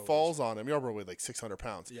Yarborough falls on him. Yarborough weighed like 600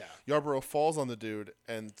 pounds. Yeah. Yarborough falls on the dude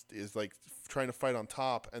and is like trying to fight on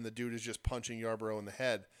top, and the dude is just punching Yarborough in the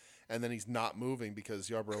head. And then he's not moving because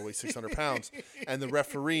Yarborough weighs 600 pounds. And the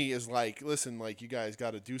referee is like, listen, like, you guys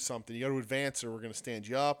got to do something. You got to advance or we're going to stand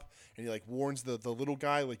you up. And he, like, warns the little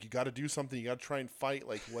guy, like, you got to do something. You got to try and fight,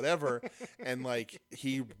 like, whatever. And, like,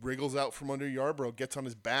 he wriggles out from under Yarborough, gets on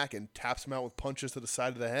his back, and taps him out with punches to the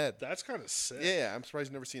side of the head. That's kind of sick. Yeah, I'm surprised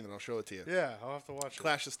you've never seen that. I'll show it to you. Yeah, I'll have to watch it.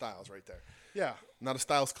 Clash of Styles right there. Yeah. Not a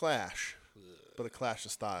Styles clash, but a clash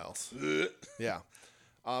of styles. Yeah.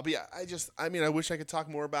 But yeah, I wish I could talk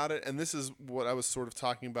more about it. And this is what I was sort of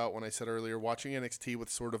talking about when I said earlier, watching NXT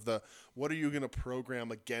with sort of the, what are you going to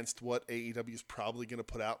program against what AEW is probably going to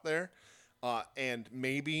put out there? And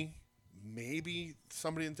maybe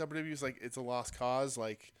somebody in WWE is like, it's a lost cause.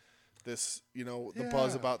 Like this, you know, the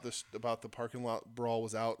buzz about the parking lot brawl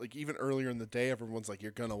was out. Like even earlier in the day, everyone's like,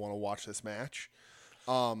 you're going to want to watch this match.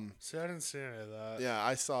 See, I didn't see any of that. Yeah,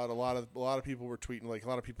 I saw it. A lot of people were tweeting, like a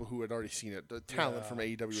lot of people who had already seen it. The talent from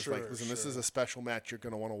AEW was like, listen, this is a special match. You're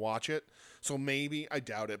going to want to watch it. So maybe, I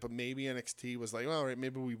doubt it, but maybe NXT was like, well, all right,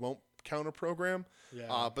 maybe we won't counter program.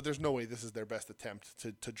 Yeah. But there's no way this is their best attempt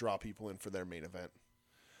to draw people in for their main event.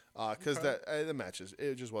 Because the matches,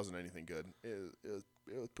 it just wasn't anything good. It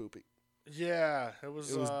was poopy. Yeah, it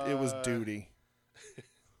was. It was duty.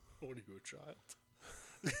 What are you, a child?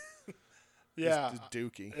 Yeah,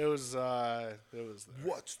 Dookie. It was there.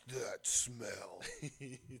 What's that smell?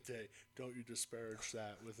 Don't you disparage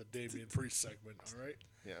that with a Damian Priest segment, all right?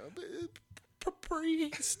 Yeah,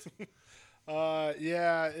 Priest.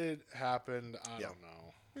 Yeah, it happened. I don't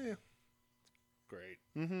know. Yeah, great.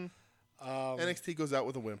 Mm-hmm. NXT goes out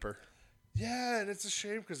with a whimper. Yeah, and it's a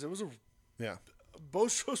shame because it was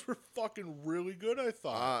both shows were fucking really good, I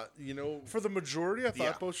thought. For the majority, I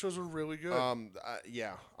thought both shows were really good.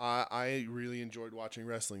 I really enjoyed watching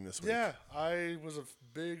wrestling this week. Yeah, I was a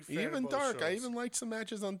big fan even of both Dark. shows. I even liked some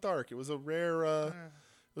matches on Dark. It was a rare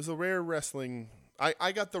wrestling.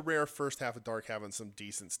 I got the rare first half of Dark having some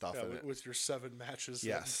decent stuff in it. With your 7 matches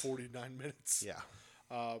in 49 minutes. Yeah.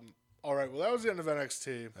 All right, well, that was the end of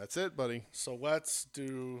NXT. That's it, buddy. So let's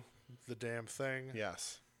do the damn thing.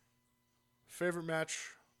 Yes. Favorite match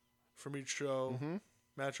from each show,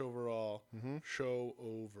 match overall, show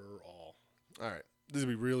overall. All right. This will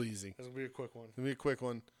be real easy. This will be a quick one. It's going to be a quick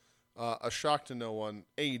one. A shock to no one.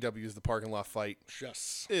 AEW is the parking lot fight.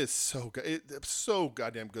 Yes. It is so good. It's so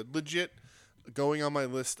goddamn good. Legit, going on my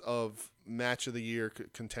list of match of the year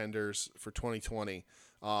contenders for 2020.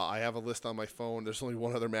 I have a list on my phone. There's only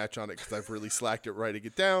one other match on it because I've really slacked it writing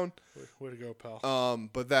it down. Way to go, pal.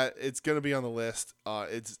 But that it's going to be on the list.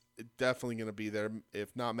 It's definitely going to be there.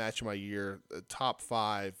 If not match of my year, top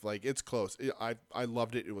 5. Like it's close. I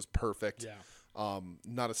loved it. It was perfect. Yeah.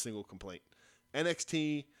 Not a single complaint.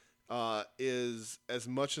 NXT is, as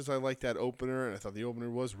much as I like that opener, and I thought the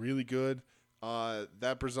opener was really good.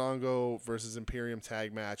 That Breezango versus Imperium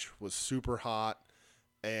tag match was super hot.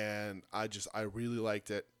 And I really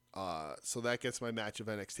liked it. So that gets my match of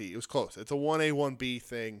NXT. It was close. It's a 1A, 1B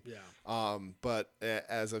thing. Yeah. But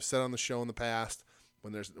as I've said on the show in the past,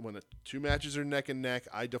 When the two matches are neck and neck,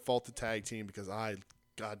 I default to tag team because I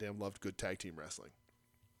goddamn loved good tag team wrestling.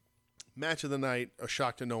 Match of the night, a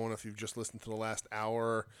shock to no one if you've just listened to the last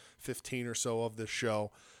hour 15 or so of this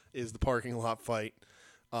show, is the parking lot fight.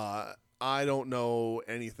 I don't know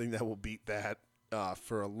anything that will beat that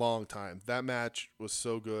for a long time. That match was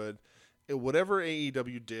so good. Whatever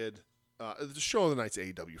AEW did, the show of the night's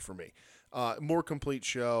AEW for me. More complete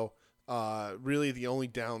show. Really, the only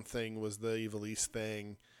down thing was the Ivelisse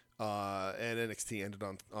thing, and NXT ended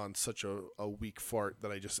on such a weak fart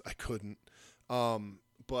that I couldn't.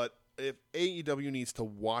 But if AEW needs to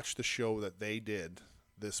watch the show that they did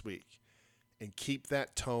this week and keep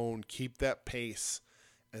that tone, keep that pace,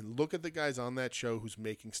 and look at the guys on that show who's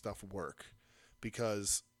making stuff work,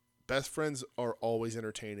 because Best Friends are always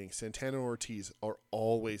entertaining. Santana and Ortiz are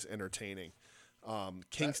always entertaining.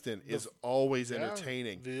 Kingston is always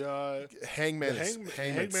entertaining. The Hangman's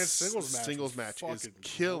singles match is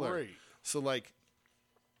killer. Great. So like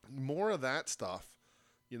more of that stuff,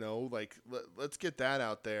 like let's get that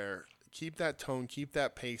out there. Keep that tone, keep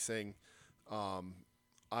that pacing.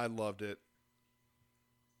 I loved it.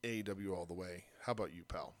 AEW all the way. How about you,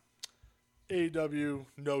 pal? AEW,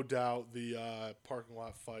 no doubt. The parking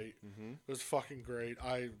lot fight was fucking great.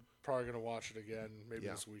 I'm probably gonna watch it again, maybe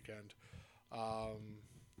this weekend.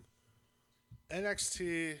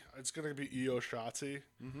 NXT, it's gonna be Io Shotzi.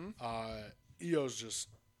 Io's just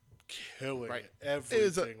killing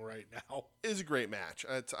everything right now. It is a great match.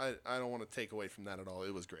 I don't want to take away from that at all.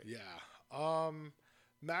 It was great. Yeah.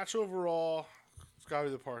 Match overall, it's got to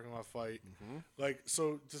be the parking lot fight.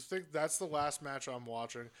 So to think that's the last match I'm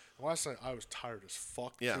watching. And last night I was tired as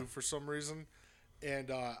fuck too for some reason, and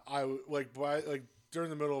during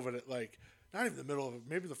the middle of it, not even the middle of it,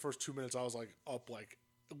 maybe the first 2 minutes I was up like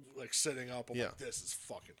sitting up. I'm like, this is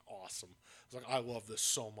fucking awesome. I was like, I love this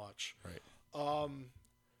so much. Right.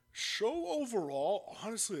 Show overall,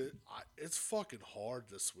 honestly, it's fucking hard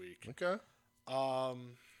this week. Okay.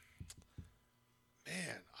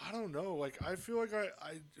 Man, I don't know. I feel like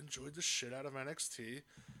I enjoyed the shit out of NXT,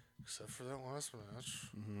 except for that last match.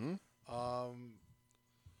 Man,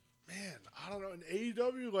 I don't know. In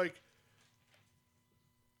AEW,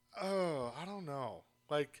 I don't know.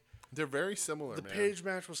 They're very similar. The Page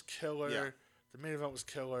match was killer. Yeah. The main event was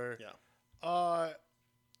killer. Yeah.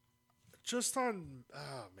 Just on,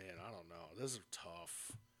 man, I don't know. Those are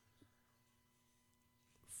tough.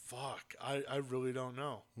 Fuck, I really don't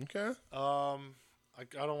know. Okay. I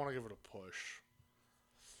don't want to give it a push.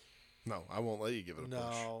 No, I won't let you give it a push.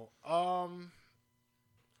 No.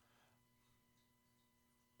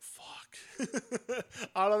 Fuck.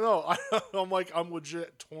 I don't know. I'm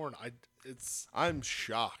legit torn. I'm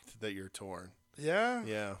shocked that you're torn. Yeah?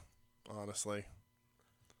 Yeah, honestly.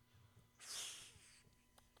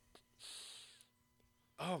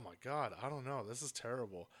 Oh my God, I don't know. This is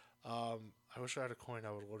terrible. I wish I had a coin.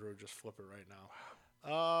 I would literally just flip it right now.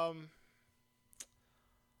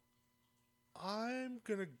 I'm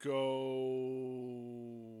gonna go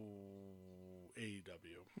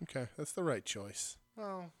AEW. Okay, that's the right choice.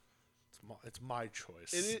 Well, it's my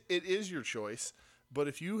choice. It is your choice. But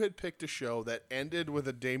if you had picked a show that ended with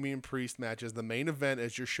a Damian Priest match as the main event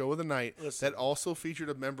as your show of the night, that also featured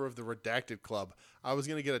a member of the Redacted Club, I was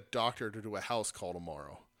going to get a doctor to do a house call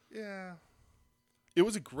tomorrow. Yeah. It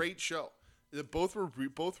was a great show. Both were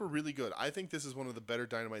really good. I think this is one of the better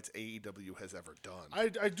Dynamites AEW has ever done.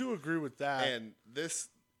 I do agree with that. And this,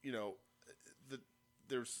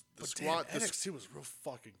 there's the squat. NXT was real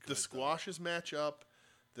fucking good. The squashes match up.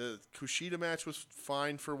 The Kushida match was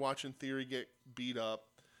fine for watching Theory get beat up.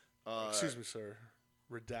 Excuse me, sir.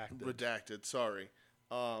 Redacted, sorry.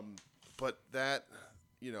 But that,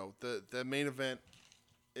 the main event,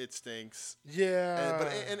 it stinks. Yeah.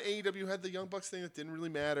 And AEW had the Young Bucks thing that didn't really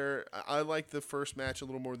matter. I liked the first match a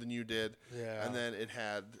little more than you did. Yeah. And then it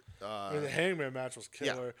had... the Hangman match was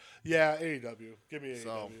killer. Yeah, AEW. Give me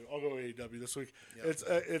AEW. I'll go AEW this week. Yeah.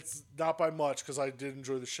 It's not by much because I did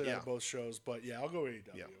enjoy the shit out of both shows. But yeah, I'll go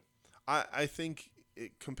AEW. Yeah. I think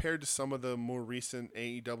compared to some of the more recent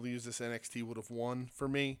AEWs, this NXT would have won for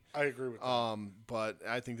me. I agree with that. But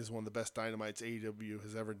I think this is one of the best Dynamites AEW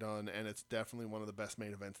has ever done, and it's definitely one of the best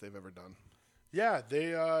main events they've ever done. Yeah,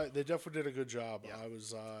 they definitely did a good job. Yeah. I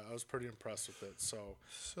was pretty impressed with it. So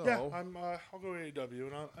yeah, I'll go AEW,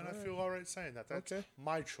 and I feel all right saying that. That's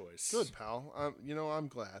my choice. Good, pal. I'm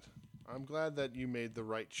glad. I'm glad that you made the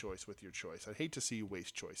right choice with your choice. I'd hate to see you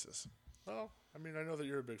waste choices. Well, I mean, I know that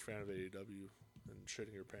you're a big fan of AEW and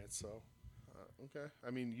shitting your pants, so. Okay.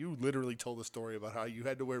 I mean, you literally told a story about how you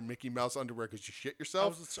had to wear Mickey Mouse underwear because you shit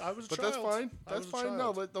yourself. I was a but child. That's fine. That's fine.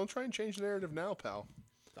 No, don't try and change the narrative now, pal.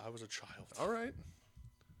 I was a child. All right.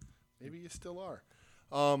 Maybe you still are.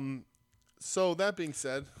 So that being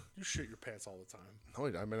said, you shit your pants all the time. No,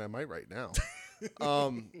 I mean I might right now.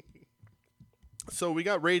 So we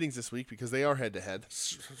got ratings this week because they are head to head.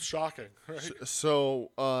 Shocking, right? So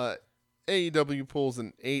AEW pulls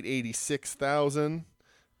an 886,000,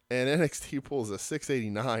 and NXT pulls a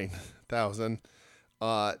 689,000.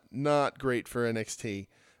 Not great for NXT.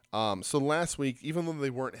 So last week, even though they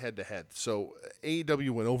weren't head to head, so AEW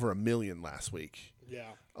went over 1 million last week.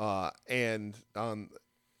 Yeah. And on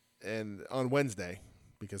Wednesday,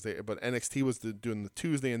 but NXT was doing the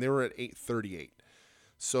Tuesday, and they were at 838.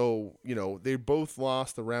 So they both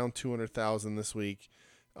lost around 200,000 this week.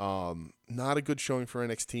 Not a good showing for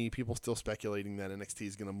NXT. People still speculating that NXT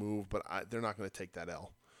is going to move, but they're not going to take that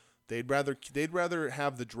L. They'd rather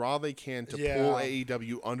have the draw they can to pull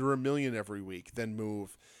AEW under 1 million every week than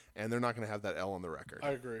move, and they're not going to have that L on the record.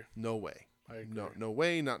 I agree. No way. I agree. No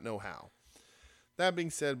way, not no how. That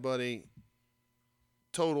being said, buddy,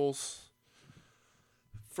 totals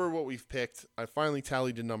for what we've picked, I finally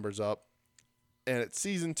tallied the numbers up, and at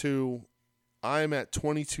season 2, I'm at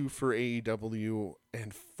 22 for AEW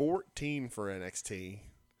and 14 for NXT.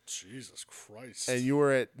 Jesus Christ. And you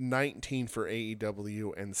were at 19 for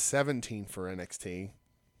AEW and 17 for NXT.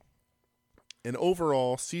 And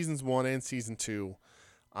overall, seasons 1 and season 2,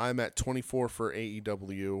 I'm at 24 for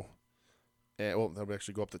AEW. And, that would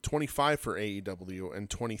actually go up to 25 for AEW and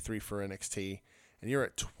 23 for NXT. And you're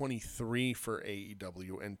at 23 for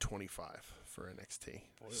AEW and 25 for NXT.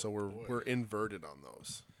 So we're inverted on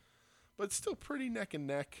those. But it's still pretty neck and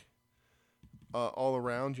neck all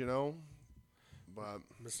around, But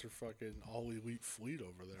Mr. fucking All Elite Fleet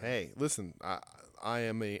over there. Hey, listen, I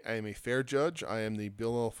am a fair judge. I am the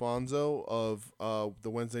Bill Alfonso of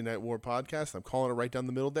the Wednesday Night War podcast. I'm calling it right down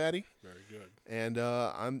the middle, Daddy. Very good. And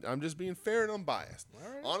I'm just being fair and unbiased. All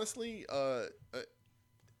right. Honestly,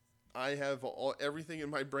 I have everything in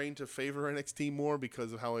my brain to favor NXT more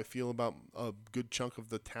because of how I feel about a good chunk of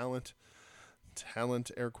the talent,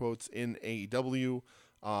 air quotes, in AEW.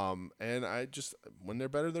 And I just, when they're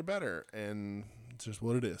better, they're better. And it's just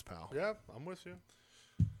what it is, pal. Yeah, I'm with you.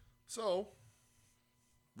 So,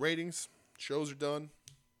 ratings, shows are done,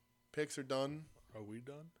 picks are done. Are we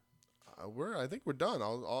done? I think we're done.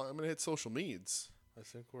 I'm gonna hit social medias. I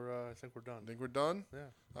think we're done. Think we're done?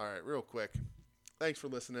 Yeah. All right, real quick. Thanks for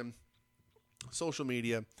listening. Social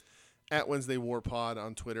media. At Wednesday War Pod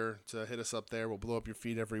on Twitter to hit us up there. We'll blow up your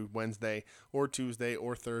feed every Wednesday or Tuesday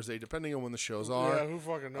or Thursday, depending on when the shows are. Yeah, who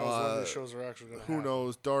fucking knows when the shows are actually going to happen. Who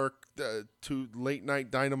knows? Dark, to late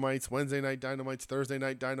night dynamites, Wednesday night dynamites, Thursday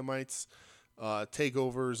night dynamites,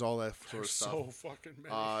 takeovers, all that sort of stuff. So fucking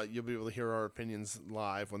many. You'll be able to hear our opinions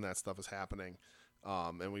live when that stuff is happening.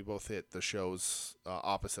 And we both hit the shows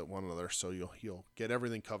opposite one another, so you'll get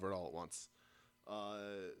everything covered all at once.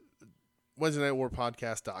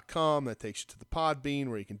 WednesdayNightWarPodcast.com. That takes you to the Podbean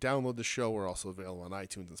where you can download the show. We're also available on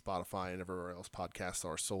iTunes and Spotify and everywhere else podcasts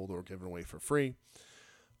are sold or given away for free.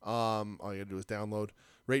 All you got to do is download,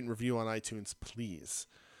 rate, and review on iTunes, please.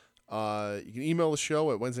 You can email the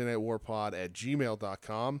show at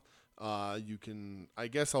WednesdayNightWarPod@gmail.com. You can, I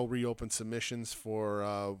guess I'll reopen submissions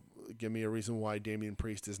for give me a reason why Damian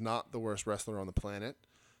Priest is not the worst wrestler on the planet.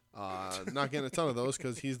 Not getting a ton of those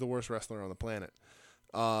because he's the worst wrestler on the planet.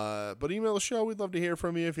 But email the show. We'd love to hear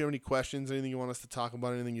from you if you have any questions, anything you want us to talk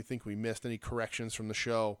about, anything you think we missed, any corrections from the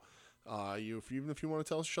show. Even if you want to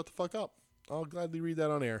tell us to shut the fuck up, I'll gladly read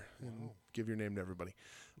that on air and give your name to everybody.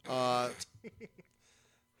 I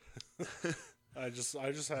just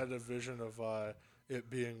had a vision of it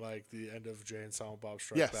being like the end of Jay and Silent Bob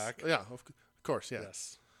Strike Back. Yeah, of course, yeah.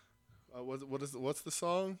 Yes. What's the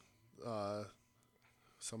song?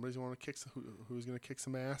 Somebody's want to kick who's going to kick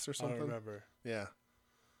some ass or something? I don't remember. Yeah.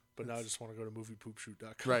 But now I just want to go to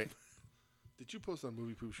moviepoopshoot.com. Right. Did you post on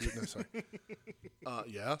Movie Poop Shoot? No, sorry.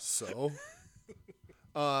 Yeah, so.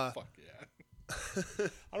 Fuck yeah.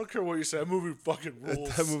 I don't care what you say. That movie fucking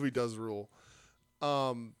rules. That movie does rule.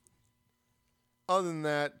 Other than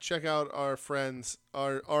that, check out our friends,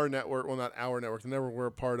 our network. Well, not our network. The network we're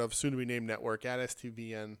a part of, soon to be named network, at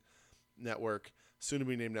STBN Network, soon to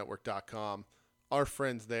be named network.com. Our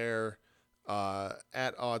friends there.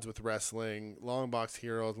 At Odds with Wrestling, Longbox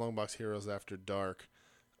Heroes After Dark.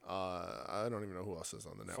 I don't even know who else is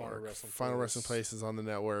on the network. Final Wrestling Place is on the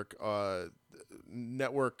network.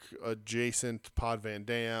 Network adjacent Pod Van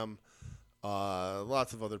Dam.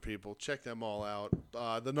 Lots of other people. Check them all out.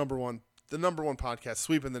 The number one podcast,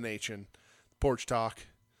 Sweeping the Nation, Porch Talk.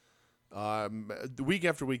 Week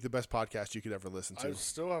after week, the best podcast you could ever listen to. I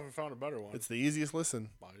still haven't found a better one. It's the easiest listen.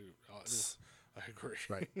 I agree.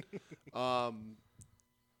 Right. Other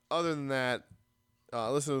than that,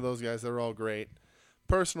 Listen to those guys. They're all great.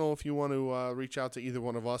 Personal, if you want to reach out to either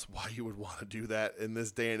one of us, why you would want to do that in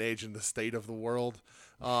this day and age in the state of the world.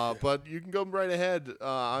 But you can go right ahead.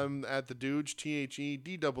 I'm at the Dooge,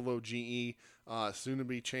 TheDooge, soon to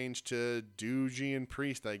be changed to Doogie and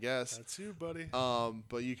Priest, I guess. That's you, buddy.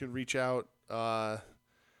 But you can reach out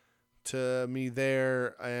to me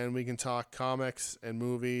there, and we can talk comics and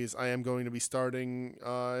movies. I am going to be starting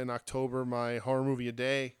in October my horror movie a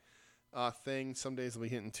day thing. Some days I'll be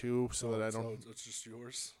hitting 2, so that I don't. So it's just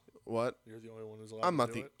yours. What? You're the only one who's allowed. I'm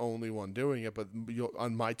not the only one doing it, but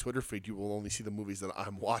on my Twitter feed, you will only see the movies that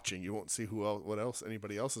I'm watching. You won't see what else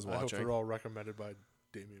anybody else is watching. I hope they're all recommended by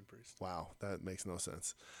Damian Priest. Wow, that makes no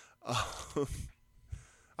sense. I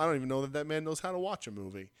don't even know that man knows how to watch a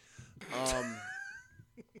movie.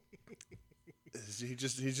 He's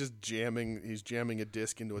just jamming a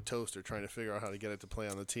disc into a toaster, trying to figure out how to get it to play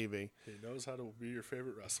on the TV. He knows how to be your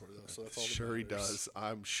favorite wrestler, though. So that's all. Sure, he does.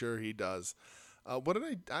 I'm sure he does. What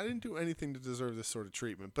did I didn't do anything to deserve this sort of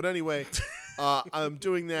treatment. But anyway, I'm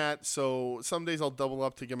doing that. So some days I'll double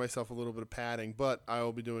up to give myself a little bit of padding. But I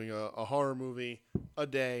will be doing a horror movie a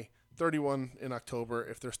day, 31 in October.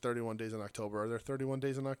 If there's 31 days in October. Are there 31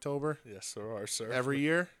 days in October? Yes, there are, sir. Every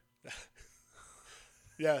year?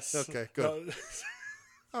 Yes. Okay, good. No.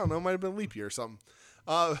 I don't know. It might have been a leap year or something.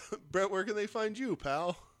 Brett, where can they find you,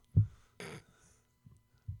 pal?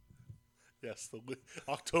 Yes, the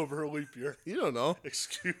October leap year. You don't know.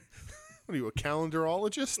 Excuse. What are you, a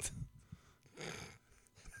calendarologist?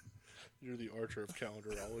 You're the Archer of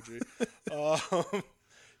calendarology.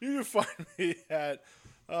 You can find me at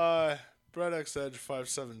BrettXEdge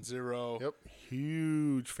 570. Yep.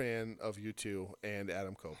 Huge fan of you two and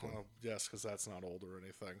Adam Copeland. Yes, because that's not old or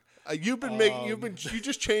anything. You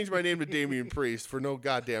just changed my name to Damian Priest for no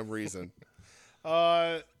goddamn reason.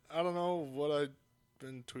 I don't know what I've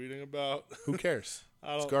been tweeting about. Who cares?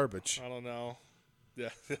 It's garbage. I don't know. Yeah,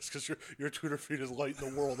 that's because your Twitter feed is lighting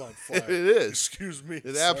the world on fire. It is. Excuse me.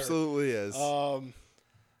 It absolutely is. I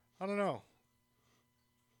don't know.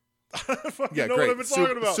 Yeah, know great. What I've been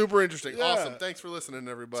talking about. Super interesting. Yeah. Awesome. Thanks for listening,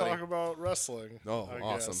 everybody. Talk about wrestling. Oh, I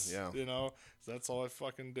awesome. Guess. Yeah. You know, that's all I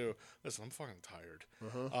fucking do. Listen, I'm fucking tired.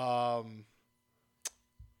 Uh-huh.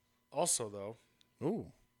 Also, though,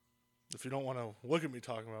 ooh, if you don't want to look at me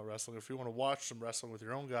talking about wrestling, if you want to watch some wrestling with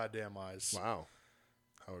your own goddamn eyes. Wow.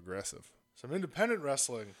 How aggressive. Some independent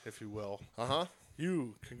wrestling, if you will. Uh-huh.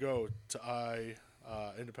 You can go to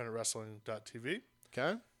independentwrestling.tv.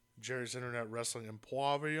 Okay. Jerry's Internet Wrestling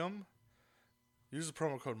Emporium. Use the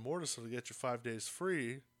promo code Mortis to get you 5 days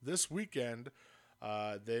free. This weekend,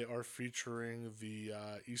 they are featuring the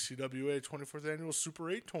ECWA 24th Annual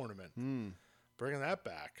Super 8 Tournament. Bringing that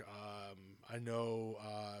back. I know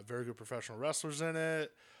very good professional wrestlers in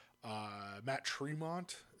it. Matt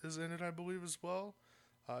Tremont is in it, I believe, as well.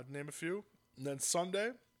 To name a few. And then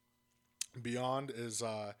Sunday, Beyond is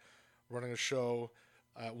running a show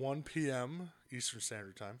at 1 p.m. Eastern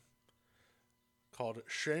Standard Time called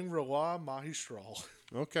Shangri-La Magistral.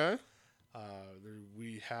 Okay.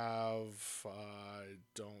 We have, I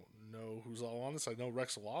don't know who's all on this. I know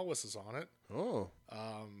Rex Lawless is on it. Oh.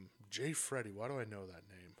 Jay Freddy. Why do I know that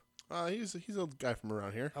name? He's a guy from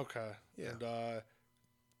around here. Okay. Yeah. And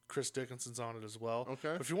Chris Dickinson's on it as well.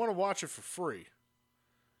 Okay. But if you want to watch it for free,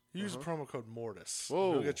 use the promo code Mortis.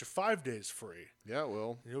 Whoa. You'll get you 5 days free. Yeah, it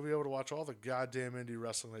will. You'll be able to watch all the goddamn indie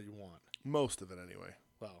wrestling that you want. Most of it, anyway.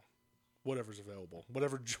 Well, whatever's available.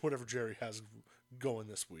 Whatever Jerry has going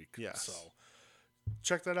this week. Yes. So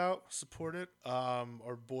check that out. Support it.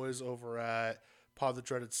 Our boys over at Pod the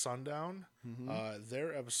Dreaded Sundown,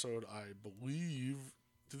 their episode, I believe,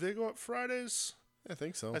 do they go up Fridays? I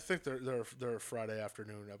think so. I think they're Friday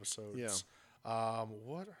afternoon episodes. Yeah.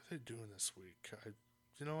 What are they doing this week?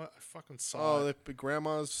 You know what? I fucking saw it. Oh,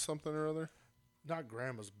 Grandma's something or other? Not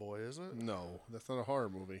Grandma's Boy, is it? No, that's not a horror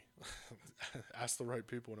movie. Ask the right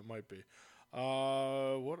people and it might be.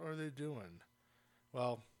 What are they doing?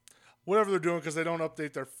 Well, whatever they're doing, because they don't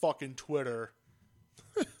update their fucking Twitter.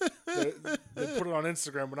 they put it on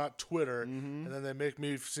Instagram, but not Twitter, and then they make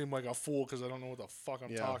me seem like a fool because I don't know what the fuck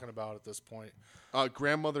I'm talking about at this point.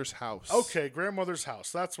 Grandmother's House. Okay, Grandmother's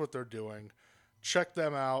House. That's what they're doing. Check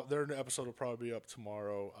them out. Their episode will probably be up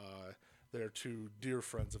tomorrow. They're two dear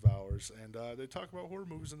friends of ours, and they talk about horror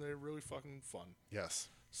movies, and they're really fucking fun. Yes.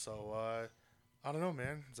 So, I don't know,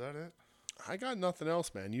 man. Is that it? I got nothing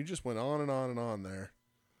else, man. You just went on and on and on there.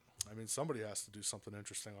 I mean, somebody has to do something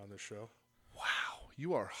interesting on this show. Wow.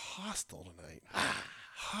 You are hostile tonight.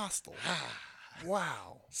 Hostile.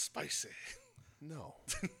 Wow. Spicy. No.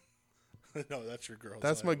 No, that's your girl.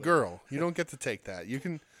 That's my girl. You don't get to take that. You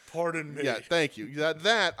can. Pardon me. Yeah, thank you.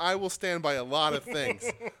 That I will stand by a lot of things.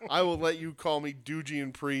 I will let you call me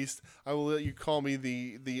Doogie Priest. I will let you call me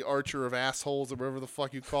the Archer of Assholes or whatever the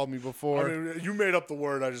fuck you called me before. I mean, you made up the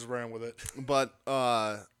word. I just ran with it. But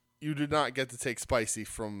you did not get to take Spicy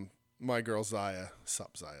from my girl Zaya.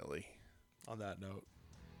 Sup, Zaya Lee. On that note,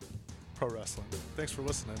 pro wrestling. Thanks for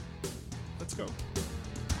listening. Let's go.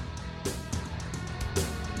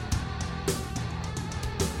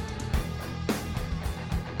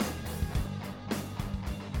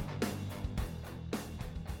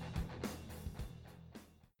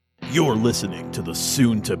 You're listening to the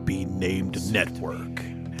soon-to-be-named network,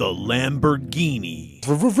 the Lamborghini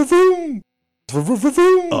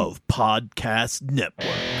of podcast networks.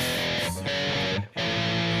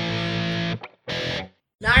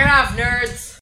 Knock it off, nerds!